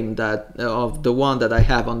same that of the one that I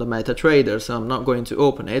have on the MetaTrader, so I'm not going to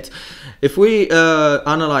open it. If we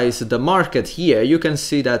analyze the market here, you can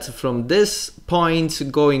see that from this point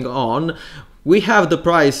going on, we have the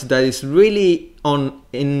price that is really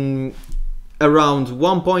in around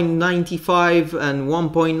 1.95 and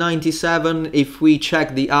 1.97 if we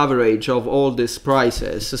check the average of all these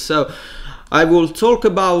prices. So I will talk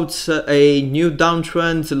about a new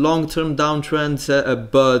downtrend, long-term downtrend,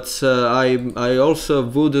 but I also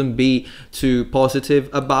wouldn't be too positive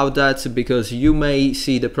about that, because you may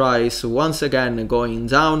see the price once again going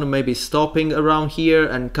down, maybe stopping around here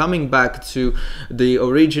and coming back to the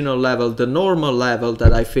original level, the normal level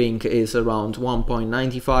that I think is around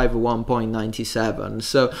 1.95, 1.97.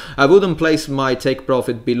 So I wouldn't place my take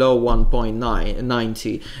profit below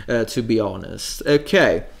 1.90 to be honest.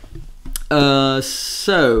 Okay.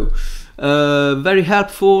 Very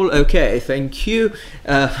helpful. Okay, thank you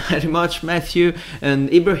very much, Matthew. And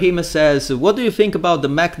Ibrahim says, what do you think about the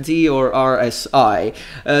MACD or RSI?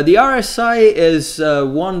 The RSI is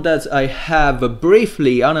one that I have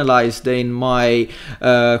briefly analyzed in my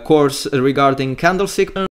course regarding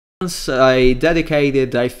candlestick. I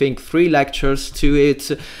dedicated, I think, 3 lectures to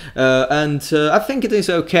it, and I think it is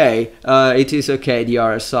okay. It is okay, the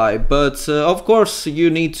RSI, but of course you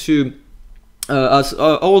need to as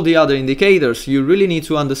all the other indicators, you really need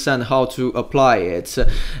to understand how to apply it.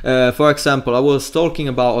 For example, I was talking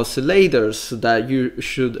about oscillators that you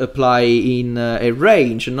should apply in a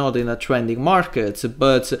range, not in a trending market.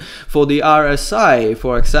 But for the RSI,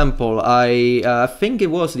 for example, I think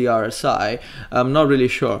it was the RSI, I'm not really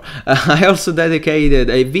sure. I also dedicated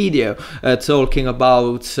a video talking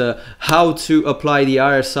about how to apply the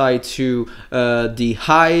RSI to the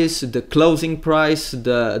highs, the closing price,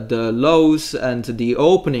 the lows, and the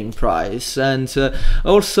opening price. And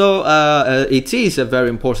also it is a very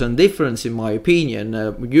important difference in my opinion.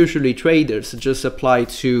 Usually traders just apply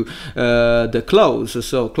to the close,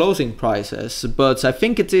 so closing prices, but I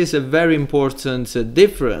think it is a very important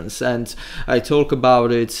difference, and I talk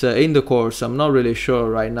about it in the course. I'm not really sure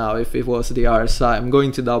right now if it was the RSI, I'm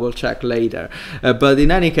going to double check later, but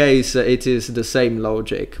in any case it is the same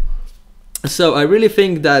logic. So I really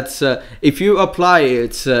think that if you apply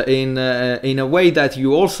it in a way that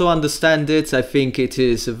you also understand it, I think it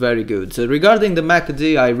is very good. Regarding the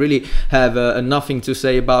MACD, I really have nothing to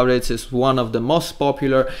say about it. It's one of the most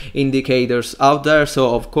popular indicators out there,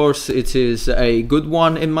 so of course it is a good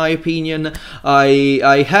one in my opinion.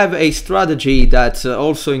 I have a strategy that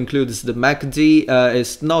also includes the MACD.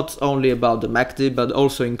 It's not only about the MACD, but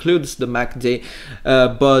also includes the MACD.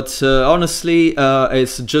 But honestly,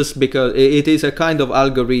 it's just because it is a kind of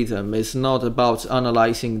algorithm. It's not about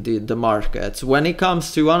analyzing the market. When it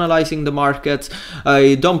comes to analyzing the market,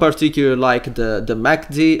 I don't particularly like the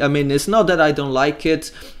MACD. I mean, it's not that I don't like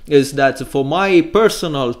it, is that for my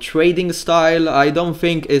personal trading style, I don't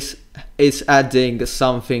think it's is adding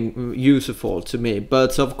something useful to me.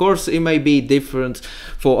 But of course it may be different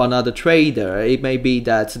for another trader. It may be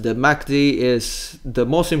that the MACD is the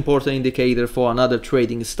most important indicator for another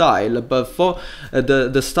trading style, but for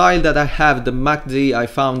the style that I have, the MACD, I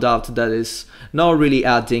found out that is not really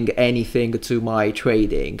adding anything to my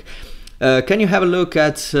trading. Can you have a look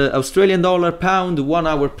at Australian dollar, pound, 1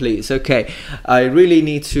 hour please? Okay, I really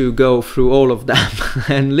need to go through all of them.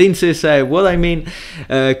 And Lindsay said, what I mean,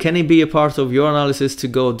 can it be a part of your analysis to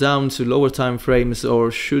go down to lower time frames,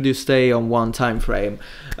 or should you stay on one time frame?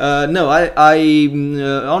 No, I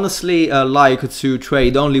honestly like to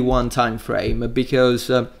trade only one time frame,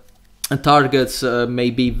 because targets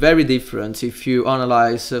may be very different if you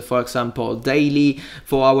analyze, for example, daily,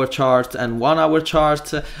 4-hour chart and 1 hour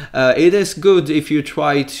chart. It is good if you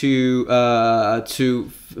try to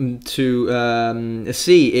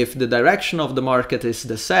see if the direction of the market is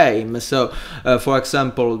the same. So for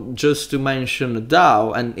example, just to mention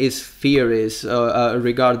Dow and its theories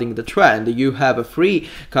regarding the trend, you have three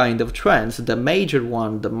kind of trends: the major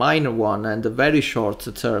one, the minor one, and the very short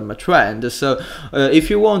term trend. So if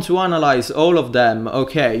you want to analyze all of them,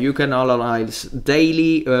 okay, you can analyze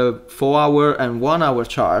daily, 4-hour and 1 hour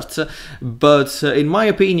charts. But in my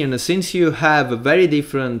opinion, since you have very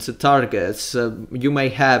different targets, you may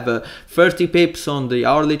have 30 pips on the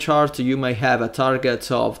hourly chart, you may have a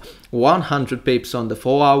target of 100 pips on the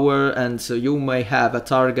 4-hour, and so you may have a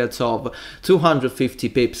target of 250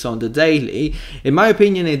 pips on the daily. In my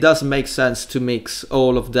opinion, it doesn't make sense to mix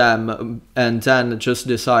all of them and then just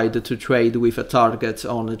decide to trade with a target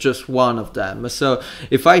on just one of them. So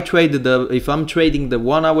if I'm trading the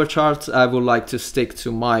 1 hour chart, I would like to stick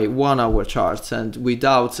to my 1 hour chart and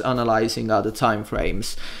without analyzing other time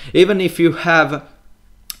frames. Even if you have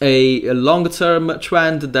a long-term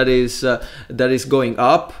trend that is going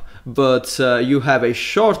up, but you have a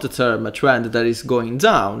short-term trend that is going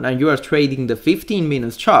down, and you are trading the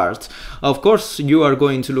 15-minute chart, of course you are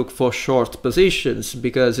going to look for short positions,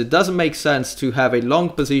 because it doesn't make sense to have a long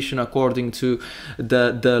position according to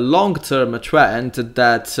the long-term trend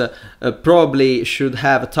that probably should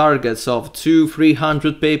have targets of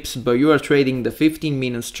 200-300 pips, but you are trading the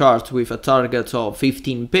 15-minute chart with a target of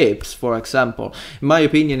 15 pips, for example. In my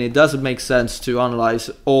opinion, it doesn't make sense to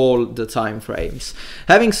analyze all the time frames.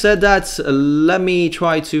 Having said that, let me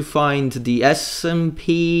try to find the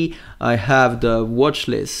S&P. I have the watch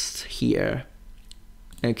list here.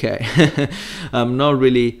 Okay, I'm not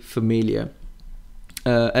really familiar.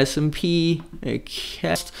 S&P,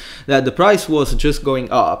 okay, that the price was just going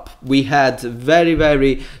up. We had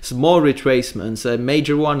very small retracements. A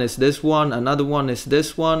major one is this one, another one is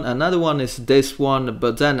this one, another one is this one,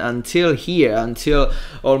 but then until here, until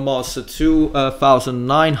almost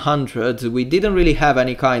 2,900, we didn't really have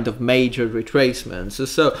any kind of major retracements.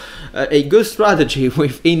 So a good strategy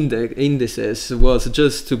with indices was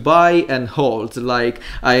just to buy and hold. Like,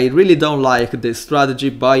 I really don't like this strategy,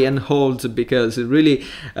 buy and hold, because it really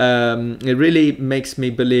makes me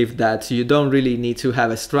believe that you don't really need to have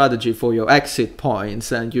a strategy for your exit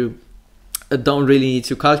points, and you don't really need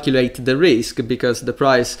to calculate the risk, because the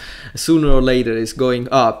price sooner or later is going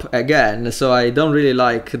up again. So I don't really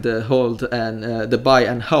like the hold and the buy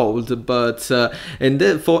and hold. But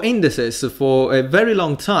for indices, for a very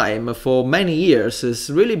long time, for many years, it's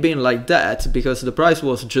really been like that, because the price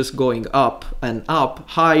was just going up and up,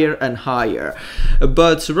 higher and higher.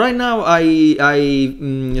 But right now I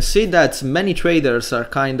see that many traders are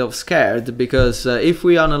kind of scared, because if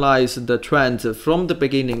we analyze the trend from the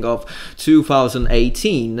beginning of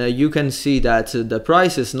 2018, you can see that the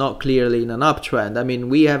price is not clearly in an uptrend. I mean,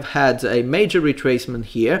 we have had a major retracement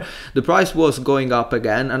here, the price was going up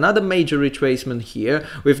again, another major retracement here,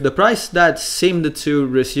 with the price that seemed to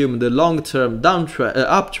resume the long-term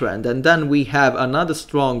uptrend, and then we have another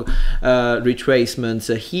strong retracement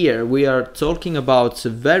here. We are talking about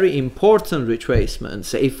very important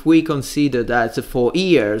retracements. If we consider that for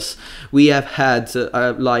years we have had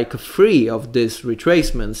like 3 of these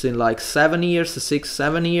retracements in like 7 years,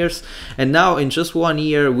 6-7 years, and now in just 1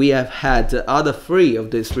 year we have had other 3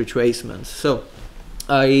 of these retracements. So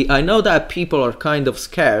I know that people are kind of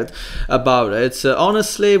scared about it.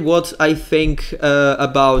 Honestly, what I think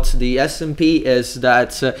about the S&P is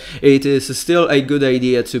that it is still a good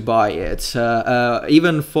idea to buy it,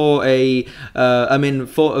 even for a, I mean,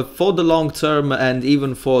 for the long term and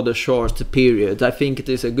even for the short period. I think it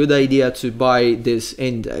is a good idea to buy this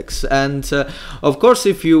index. And of course,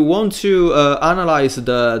 if you want to analyze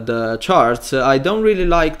the chart, I don't really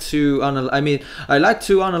like to analyze. I mean, I like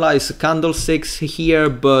to analyze candlesticks here. here,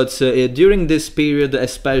 but during this period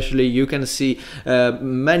especially you can see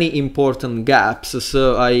many important gaps.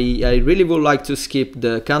 So I really would like to skip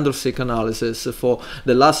the candlestick analysis for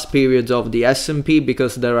the last period of the S&P,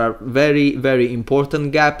 because there are very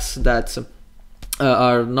important gaps that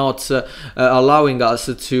are not allowing us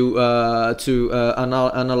to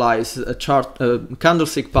analyze chart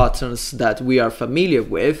candlestick patterns that we are familiar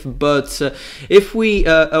with. But if we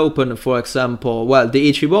open, for example, well,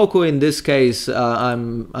 the Ichimoku in this case,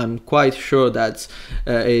 I'm quite sure that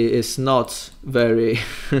is not very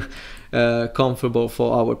comfortable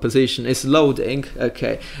for our position. It's loading.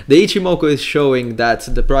 Okay, the Ichimoku is showing that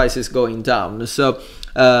the price is going down, so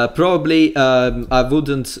probably I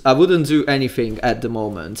wouldn't do anything at the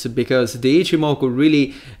moment, because the Ichimoku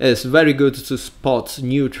really is very good to spot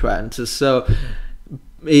new trends. So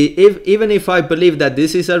even if I believe that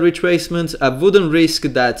this is a retracement, I wouldn't risk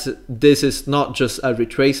that this is not just a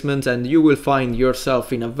retracement and you will find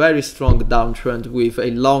yourself in a very strong downtrend with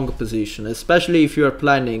a long position, especially if you are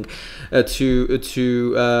planning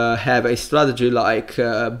to have a strategy like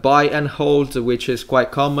buy and hold, which is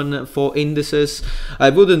quite common for indices.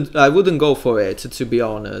 I wouldn't go for it, to be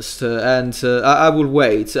honest, and I will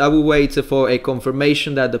wait. I will wait for a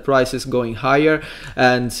confirmation that the price is going higher,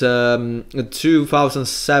 and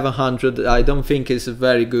 2,700 I don't think is a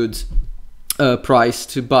very good price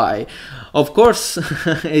to buy. Of course,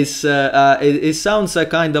 it sounds a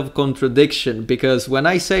kind of contradiction, because when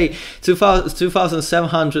I say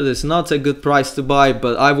 2,700 is not a good price to buy,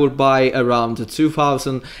 but I will buy around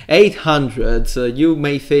 2,800, you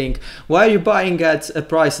may think, why are you buying at a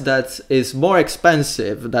price that is more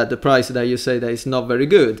expensive than the price that you say that is not very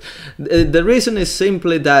good? The reason is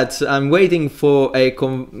simply that I'm waiting for a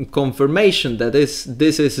confirmation that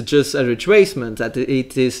this is just a retracement, that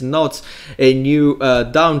it is not a new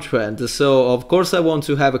downtrend. So of course I want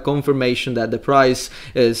to have a confirmation that the price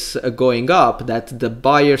is going up, that the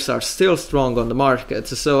buyers are still strong on the market.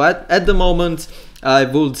 So at the moment I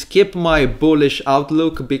would keep my bullish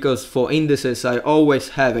outlook, because for indices I always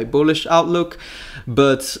have a bullish outlook,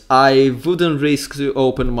 but I wouldn't risk to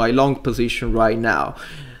open my long position right now.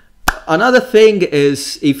 Another thing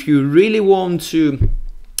is, if you really want to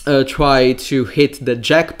try to hit the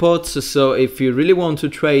jackpot, so if you really want to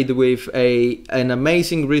trade with an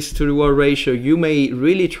amazing risk to reward ratio, you may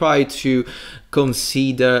really try to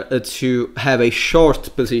consider to have a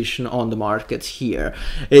short position on the market here.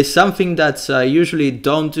 It's something that I usually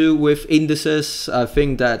don't do with indices. I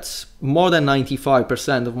think that more than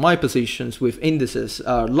 95% of my positions with indices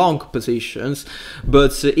are long positions,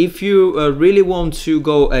 but if you really want to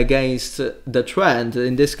go against the trend,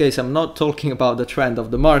 in this case I'm not talking about the trend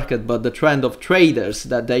of the market, but the trend of traders,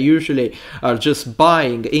 that they usually are just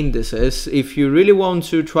buying indices. If you really want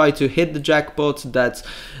to try to hit the jackpot, that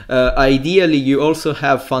ideally you also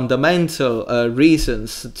have fundamental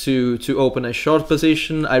reasons to open a short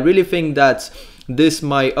position, I really think that this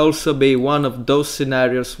might also be one of those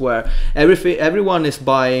scenarios where everyone is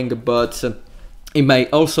buying, but it may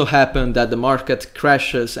also happen that the market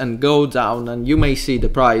crashes and go down, and you may see the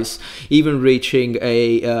price even reaching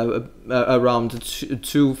around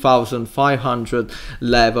 2,500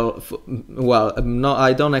 level. Well, no,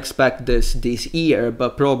 I don't expect this year,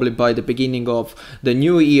 but probably by the beginning of the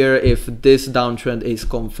new year, if this downtrend is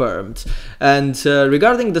confirmed. And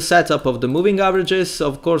regarding the setup of the moving averages,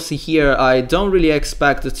 of course here I don't really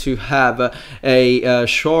expect to have a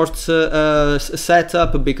short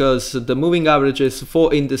setup, because the moving averages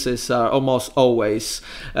for indices are almost always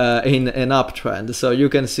in an uptrend. So you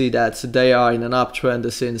can see that they are in an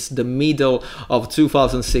uptrend since the middle of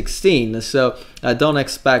 2016. So I don't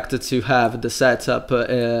expect to have the setup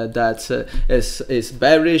that is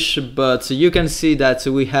bearish, but you can see that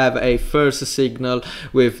we have a first signal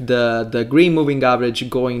with the green moving average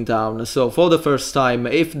going down. So for the first time,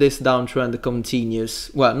 if this downtrend continues,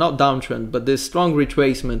 well, not downtrend, but this strong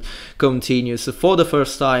retracement continues for the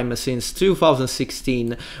first time since 2016,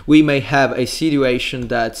 we may have a situation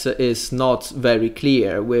that is not very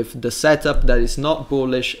clear, with the setup that is not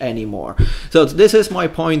bullish anymore. So this is my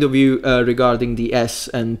point of view regarding the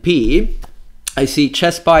S&P. I see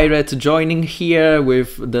Chess Pirate joining here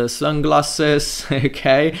with the sunglasses.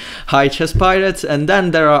 Okay, hi Chess Pirate. And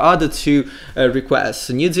then there are other two requests: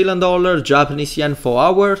 New Zealand dollar, Japanese yen 4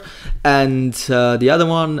 hour, and the other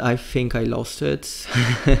one, I think I lost it.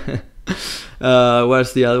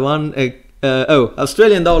 Where's the other one?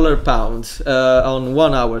 Australian dollar pound on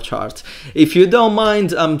 1 hour chart. If you don't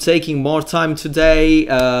mind, I'm taking more time today.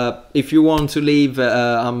 If you want to leave,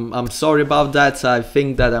 I'm sorry about that. I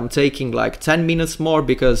think that I'm taking like 10 minutes more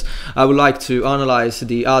because I would like to analyze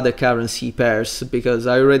the other currency pairs, because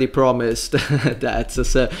I already promised that.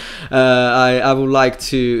 So I would like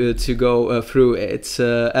to go through it.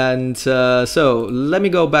 So let me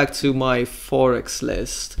go back to my Forex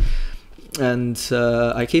list. And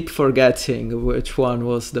I keep forgetting which one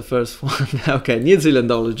was the first one. Okay, New Zealand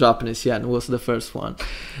dollar, Japanese yen was the first one.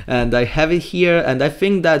 And I have it here, and I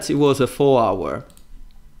think that it was a 4 hour.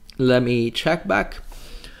 Let me check back.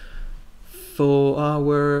 4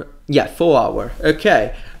 hour. Yeah, 4 hour.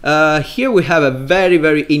 Okay. Here we have a very,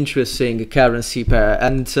 very interesting currency pair.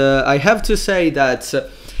 And I have to say that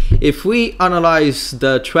if we analyze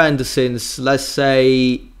the trend since, let's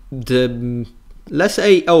say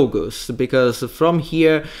August, because from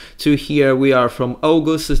here to here we are from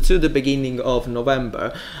August to the beginning of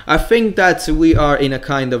November, I think that we are in a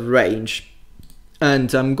kind of range.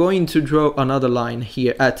 And I'm going to draw another line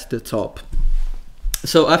here at the top.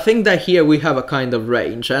 So I think that here we have a kind of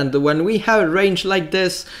range, and when we have a range like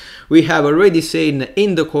this, we have already seen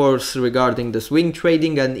in the course regarding the swing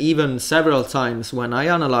trading, and even several times when I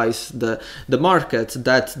analyze the market,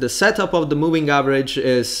 that the setup of the moving average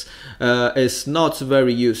is not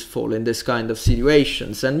very useful in this kind of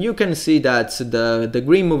situations. And you can see that the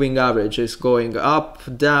green moving average is going up,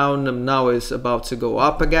 down, now is about to go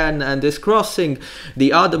up again, and is crossing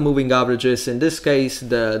the other moving averages, in this case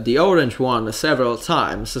the orange one, several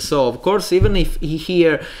times. So of course, even if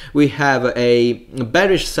here we have a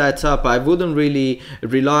bearish setup, I wouldn't really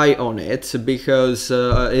rely on it, because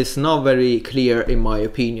it's not very clear in my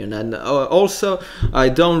opinion. And also I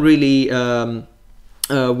don't really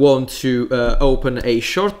want to open a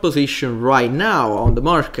short position right now on the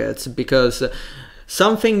market, because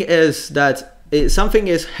something is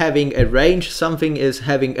having a range, something is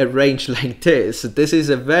having a range like this. This is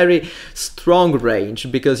a very strong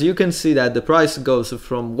range, because you can see that the price goes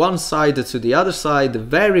from one side to the other side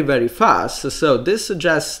very, very fast. So this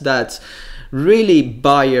suggests that really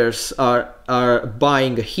buyers are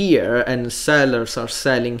buying here and sellers are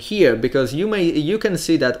selling here, because you can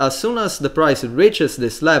see that as soon as the price reaches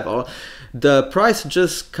this level, the price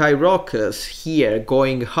just skyrockets here,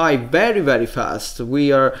 going high very, very fast.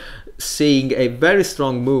 We are seeing a very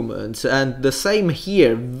strong movement, and the same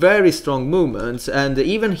here, very strong movement, and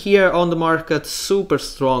even here on the market, super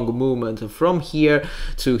strong movement from here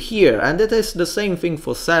to here. And it is the same thing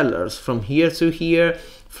for sellers, from here to here,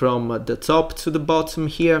 from the top to the bottom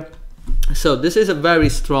here. So this is a very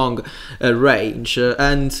strong range,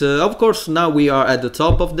 and of course now we are at the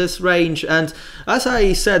top of this range. And as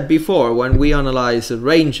I said before, when we analyze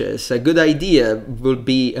ranges, a good idea would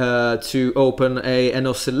be to open an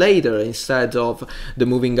oscillator instead of the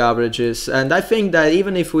moving averages. And I think that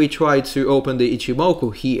even if we try to open the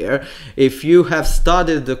Ichimoku here, if you have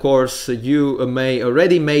studied the course, you may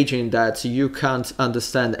already imagine that you can't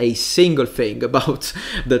understand a single thing about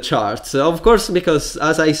the charts. Of course, because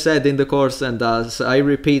as I said in the course, and as I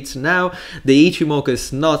repeat now, the Ichimoku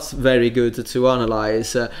is not very good to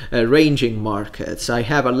analyze ranging markets. I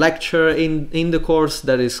have a lecture in the course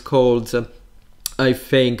that is called I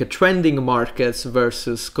think trending markets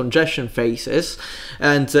versus congestion phases,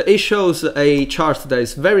 and it shows a chart that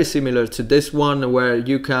is very similar to this one, where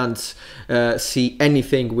you can't see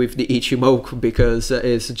anything with the Ichimoku because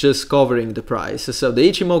it's just covering the price. So the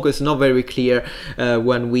Ichimoku is not very clear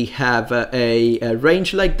when we have a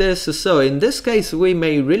range like this. So in this case, we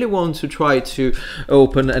may really want to try to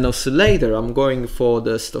open an oscillator. I'm going for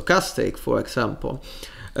the stochastic, for example.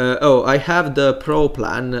 I have the Pro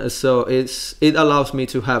plan, so it allows me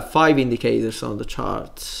to have 5 indicators on the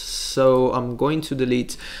chart. So I'm going to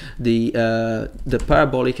delete the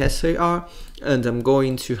parabolic SAR, and I'm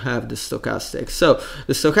going to have the stochastic. So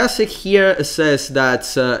the stochastic here says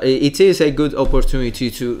that it is a good opportunity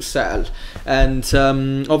to sell, and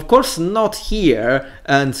of course not here.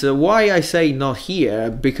 And why I say not here,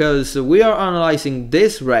 because we are analyzing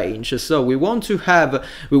this range, so we want to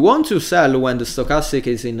sell when the stochastic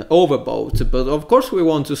is in overbought, but of course we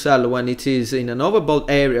want to sell when it is in an overbought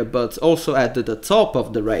area, but also at the top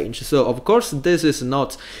of the range. So of course this is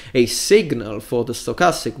not a signal for the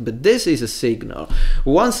stochastic, but this is a signal.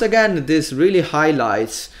 Once again, this really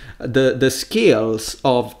highlights the skills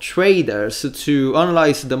of traders to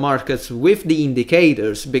analyze the markets with the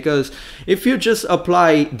indicators, because if you just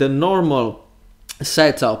apply the normal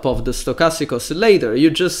setup of the stochastic oscillator, you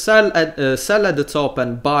just sell at the top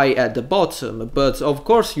and buy at the bottom. But of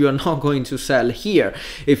course you are not going to sell here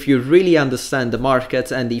if you really understand the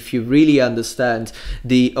market and if you really understand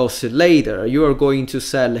the oscillator. You are going to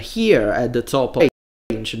sell here at the top of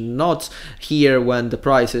range, not here when the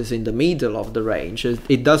price is in the middle of the range.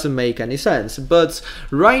 It doesn't make any sense. But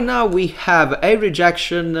right now we have a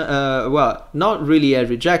rejection, well, not really a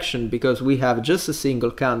rejection, because we have just a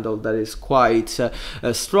single candle that is quite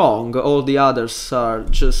strong. All the others are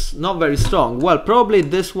just not very strong. Well, probably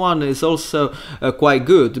this one is also quite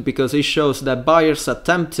good, because it shows that buyers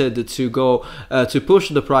attempted to go to push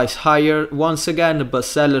the price higher once again, but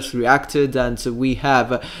sellers reacted, and we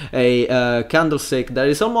have a candlestick that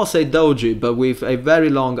is almost a doji, but with a very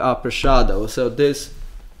long upper shadow. So this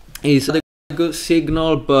is a good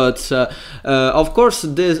signal, but of course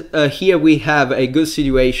this here we have a good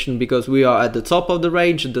situation because we are at the top of the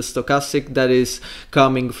range. The stochastic that is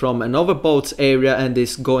coming from an overbought area and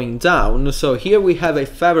is going down, so here we have a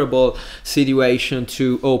favorable situation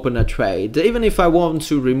to open a trade. Even if I want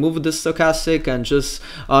to remove the stochastic and just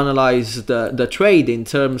analyze the trade in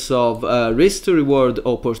terms of risk to reward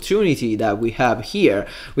opportunity that we have here,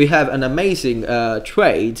 we have an amazing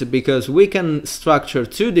trade, because we can structure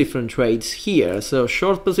two different trades here. So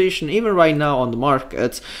short position even right now on the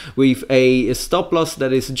market with a stop loss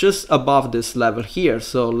that is just above this level here.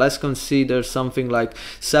 So let's consider something like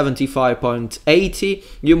 75.80.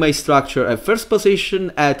 You may structure a first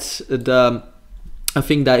position at the, I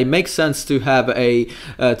think that it makes sense to have a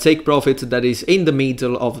take profit that is in the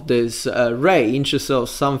middle of this range. So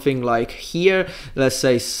something like here, let's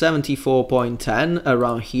say 74.10,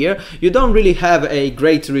 around here. You don't really have a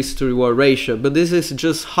great risk to reward ratio, but this is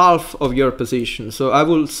just half of your position. So I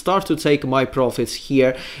will start to take my profits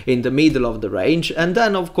here in the middle of the range, and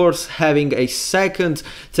then of course having a second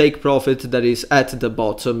take profit that is at the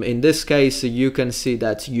bottom. In this case, you can see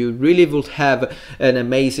that you really would have an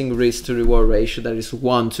amazing risk to reward ratio that is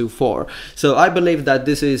 1 to 4. So I believe that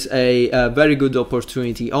this is a very good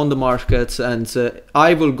opportunity on the market, and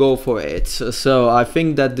I will go for it. So I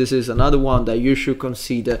think that this is another one that you should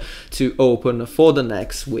consider to open for the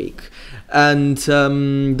next week. And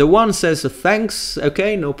the one says thanks.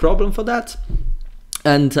 Okay, no problem for that.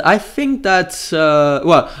 And I think that,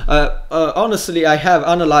 honestly, I have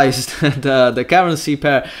analyzed the currency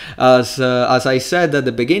pair as I said at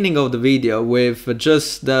the beginning of the video, with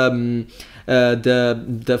just the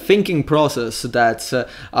thinking process that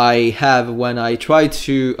I have when I try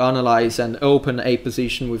to analyze and open a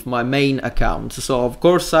position with my main account. So of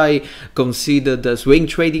course I consider the swing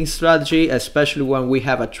trading strategy, especially when we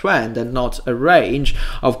have a trend and not a range.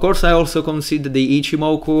 Of course I also consider the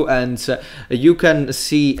Ichimoku, and you can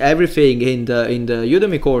see everything in the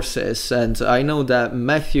Udemy courses. And I know that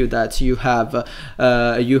Matthew, that you have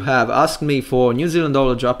asked me for New Zealand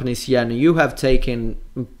dollar, Japanese yen. You have taken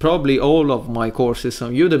probably all of my courses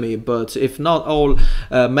on Udemy, but if not all,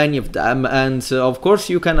 many of them. And of course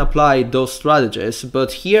you can apply those strategies,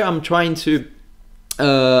 but here I'm trying to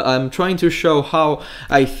show how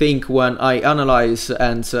I think when I analyze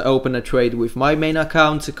and open a trade with my main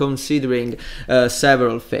account, considering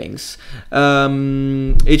several things.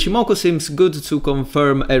 Ichimoku seems good to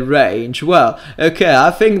confirm a range. Well, okay, I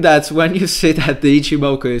think that when you see that the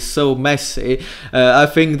Ichimoku is so messy, I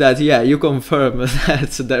think that, yeah, you confirm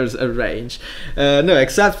that there's a range. No,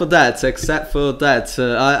 except for that,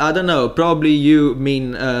 I don't know, probably you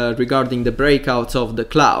mean regarding the breakout of the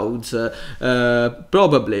clouds.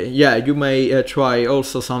 Probably, yeah, you may try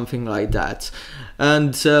also something like that.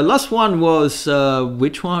 And last one was,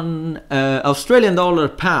 which one? Australian dollar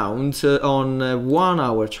pound on 1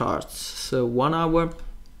 hour charts. So 1 hour,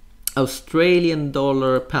 Australian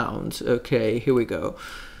dollar pound. Okay, here we go.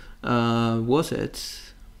 Was it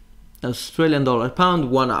Australian dollar pound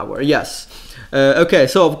 1 hour? Yes. Okay,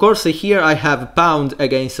 so of course here I have pound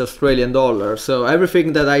against Australian dollar, so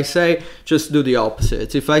everything that I say, just do the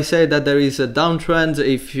opposite. If I say that there is a downtrend,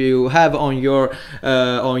 if you have on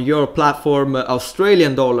your platform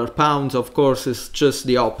Australian dollar pound, of course it's just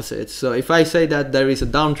the opposite. So if I say that there is a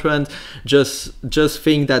downtrend, just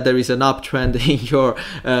think that there is an uptrend in your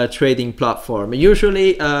trading platform.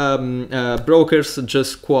 Usually brokers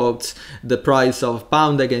just quote the price of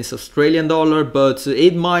pound against Australian dollar, but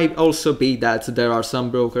it might also be that there are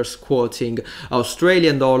some brokers quoting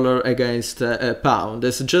Australian dollar against a pound.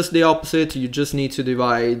 It's just the opposite. You just need to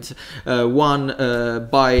divide one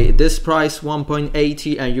by this price,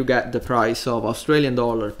 1.80, and you get the price of Australian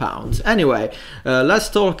dollar pound. Anyway, let's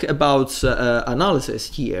talk about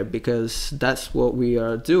analysis here, because that's what we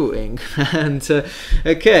are doing. And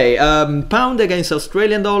okay, pound against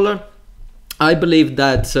Australian dollar. I believe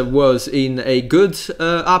that was in a good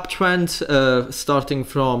uptrend starting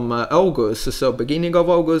from August, so beginning of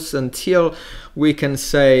August until we can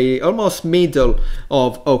say almost middle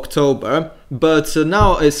of October. But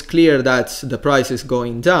now it's clear that the price is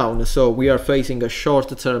going down, so we are facing a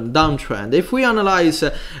short-term downtrend. If we analyze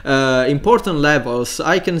important levels,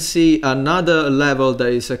 I can see another level that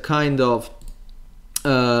is a kind of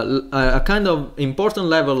important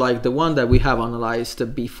level like the one that we have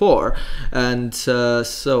analyzed before, and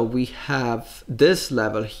so we have this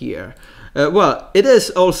level here. Well, it is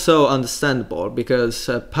also understandable because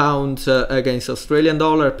pound against Australian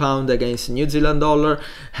dollar, pound against New Zealand dollar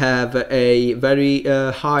have a very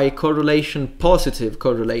high correlation, positive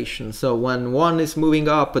correlation. So when one is moving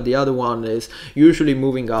up, the other one is usually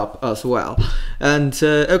moving up as well. And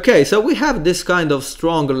okay, so we have this kind of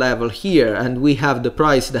strong level here, and we have the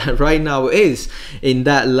price that right now is in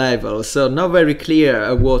that level. So not very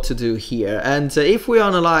clear what to do here. And if we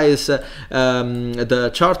analyze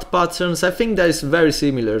the chart patterns, I think that is very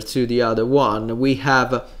similar to the other one. We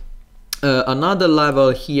have another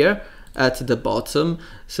level here at the bottom,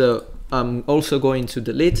 so I'm also going to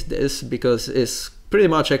delete this because it's pretty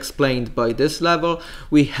much explained by this level.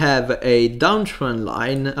 We have a downtrend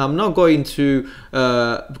line. I'm not going to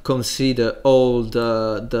consider all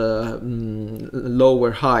the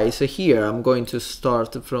lower highs here. I'm going to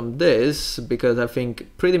start from this because I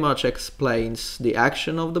think pretty much explains the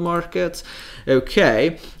action of the market.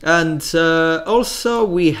 Okay, and also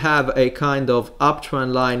we have a kind of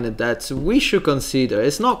uptrend line that we should consider.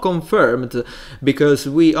 It's not confirmed because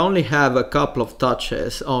we only have a couple of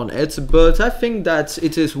touches on it, but I think that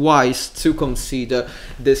it is wise to consider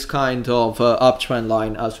this kind of uptrend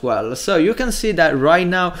line as well. So you can see that right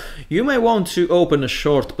now you may want to open a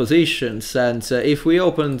short positions, and if we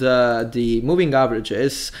open the moving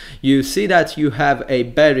averages, you see that you have a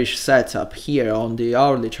bearish setup here on the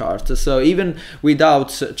hourly chart. So even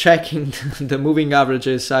without checking the moving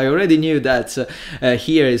averages, I already knew that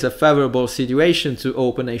here is a favorable situation to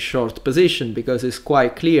open a short position, because it's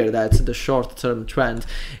quite clear that the short-term trend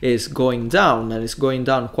is going down, and it's going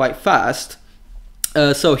down quite fast.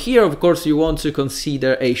 So here, of course, you want to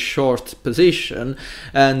consider a short position,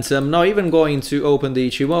 and I'm not even going to open the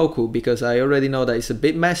Ichimoku because I already know that it's a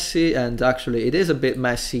bit messy, and actually it is a bit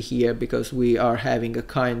messy here because we are having a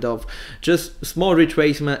kind of just small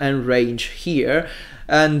retracement and range here.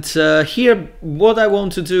 And here what I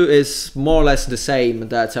want to do is more or less the same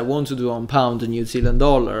that I want to do on pound and New Zealand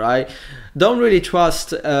dollar. I don't really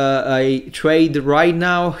trust a trade right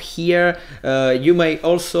now here. You may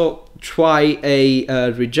also try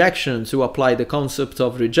a rejection to apply the concept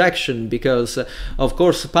of rejection, because of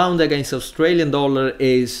course pound against Australian dollar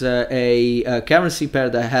is a currency pair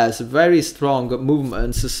that has very strong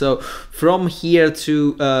movements. So from here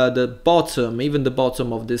to the bottom, even the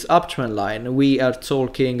bottom of this uptrend line, we are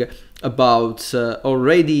talking about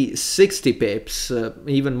already 60 pips,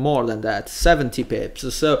 even more than that, 70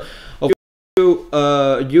 pips. So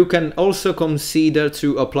you can also consider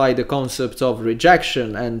to apply the concept of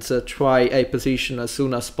rejection and try a position as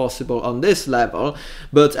soon as possible on this level,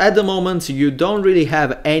 but at the moment you don't really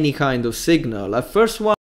have any kind of signal. First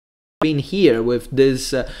one been here with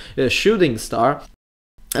this shooting star,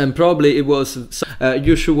 and probably it was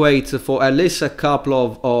you should wait for at least a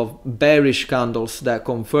couple of bearish candles that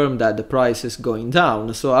confirm that the price is going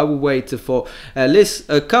down. So I will wait for at least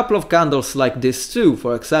a couple of candles like this too,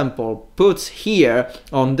 for example, put here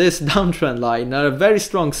on this downtrend line, a very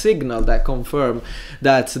strong signal that confirm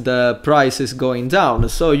that the price is going down.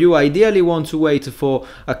 So you ideally want to wait for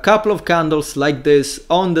a couple of candles like this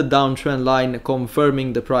on the downtrend line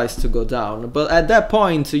confirming the price to go down, but at that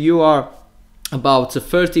point you are about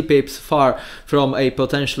 30 pips far from a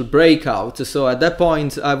potential breakout. So at that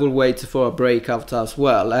point I will wait for a breakout as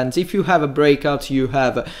well, and if you have a breakout, you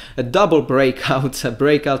have a double breakout, a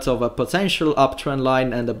breakout of a potential uptrend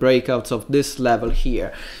line and a breakout of this level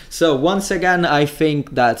here. So once again, I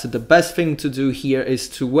think that the best thing to do here is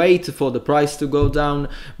to wait for the price to go down,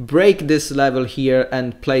 break this level here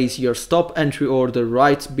and place your stop entry order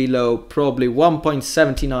right below. Probably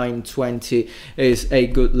 1.7920 is a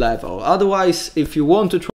good level. Otherwise, if you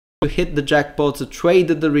want to try to hit the jackpot, to trade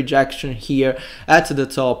the rejection here at the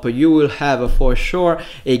top, you will have for sure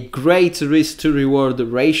a great risk to reward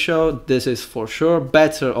ratio. This is for sure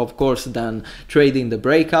better, of course, than trading the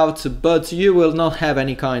breakout, but you will not have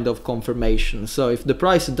any kind of confirmation. So if the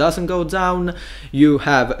price doesn't go down, you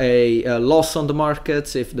have a loss on the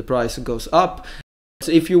market. If the price goes up,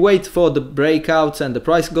 if you wait for the breakout and the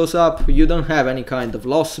price goes up, you don't have any kind of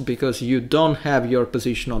loss because you don't have your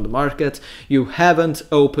position on the market. You haven't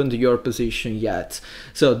opened your position yet.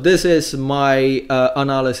 So this is my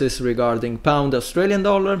analysis regarding pound Australian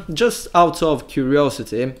dollar, just out of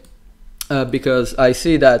curiosity, because I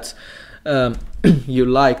see that you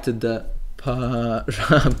liked the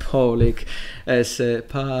parabolic essay.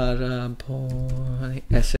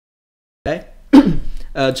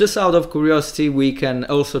 Just out of curiosity, we can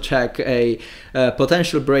also check a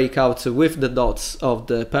potential breakout with the dots of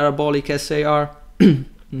the parabolic SAR.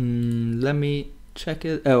 Let me check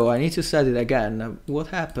it. Oh, I need to set it again. What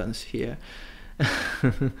happens here?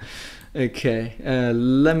 Okay,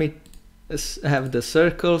 let me have the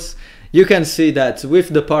circles. You can see that with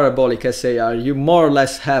the parabolic SAR, you more or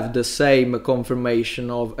less have the same confirmation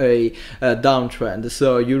of a downtrend.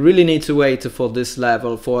 So you really need to wait for this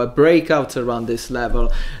level, for a breakout around this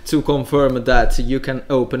level, to confirm that you can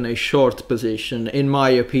open a short position, in my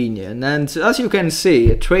opinion. And as you can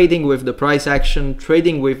see, trading with the price action,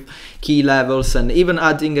 trading with key levels, and even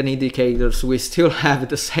adding an indicators, we still have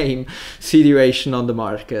the same situation on the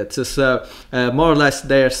market. So more or less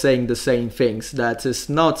they're saying the same things, that it's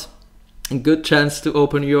not a good chance to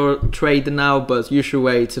open your trade now, but you should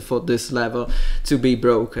wait for this level to be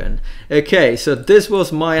broken. Okay, so this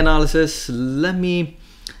was my analysis. Let me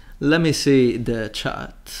see the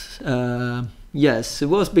chart. Yes, it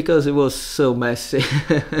was because it was so messy.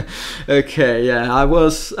 Okay, yeah, I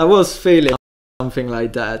was feeling something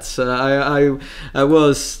like that. So I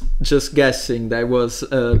was just guessing that was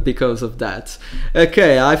because of that.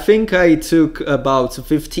 Okay, I think I took about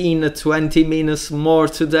 15-20 minutes more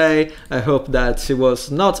today. I hope that it was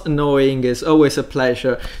not annoying. It's always a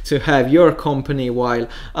pleasure to have your company while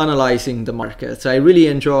analyzing the market. I really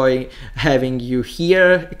enjoy having you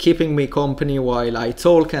here, keeping me company while I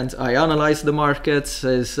talk and I analyze the markets.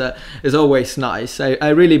 Is always nice. I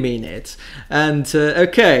really mean it. And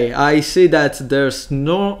okay, I see that there's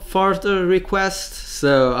no further requests,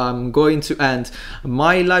 so I'm going to end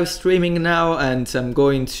my live streaming now, and I'm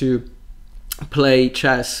going to play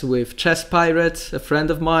chess with Chess Pirate, a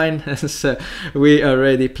friend of mine. So we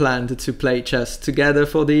already planned to play chess together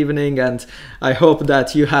for the evening, and I hope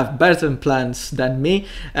that you have better plans than me,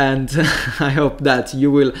 and I hope that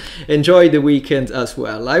you will enjoy the weekend as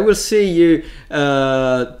well. I will see you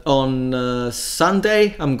on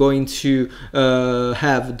Sunday. I'm going to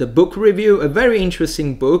have the book review, a very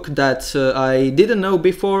interesting book that I didn't know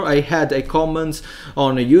before. I had a comment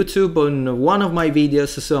on YouTube on one of my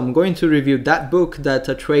videos, so I'm going to review that book that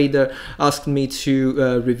a trader asked me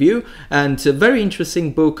to review, and a very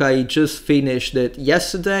interesting book. I just finished it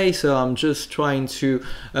yesterday, so I'm just trying to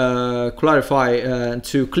clarify,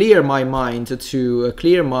 to clear my mind, to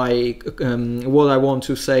clear my what I want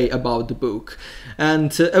to say about the book.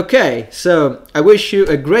 And okay, so I wish you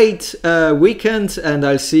a great weekend, and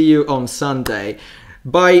I'll see you on Sunday.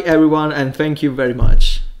 Bye everyone, and thank you very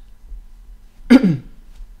much.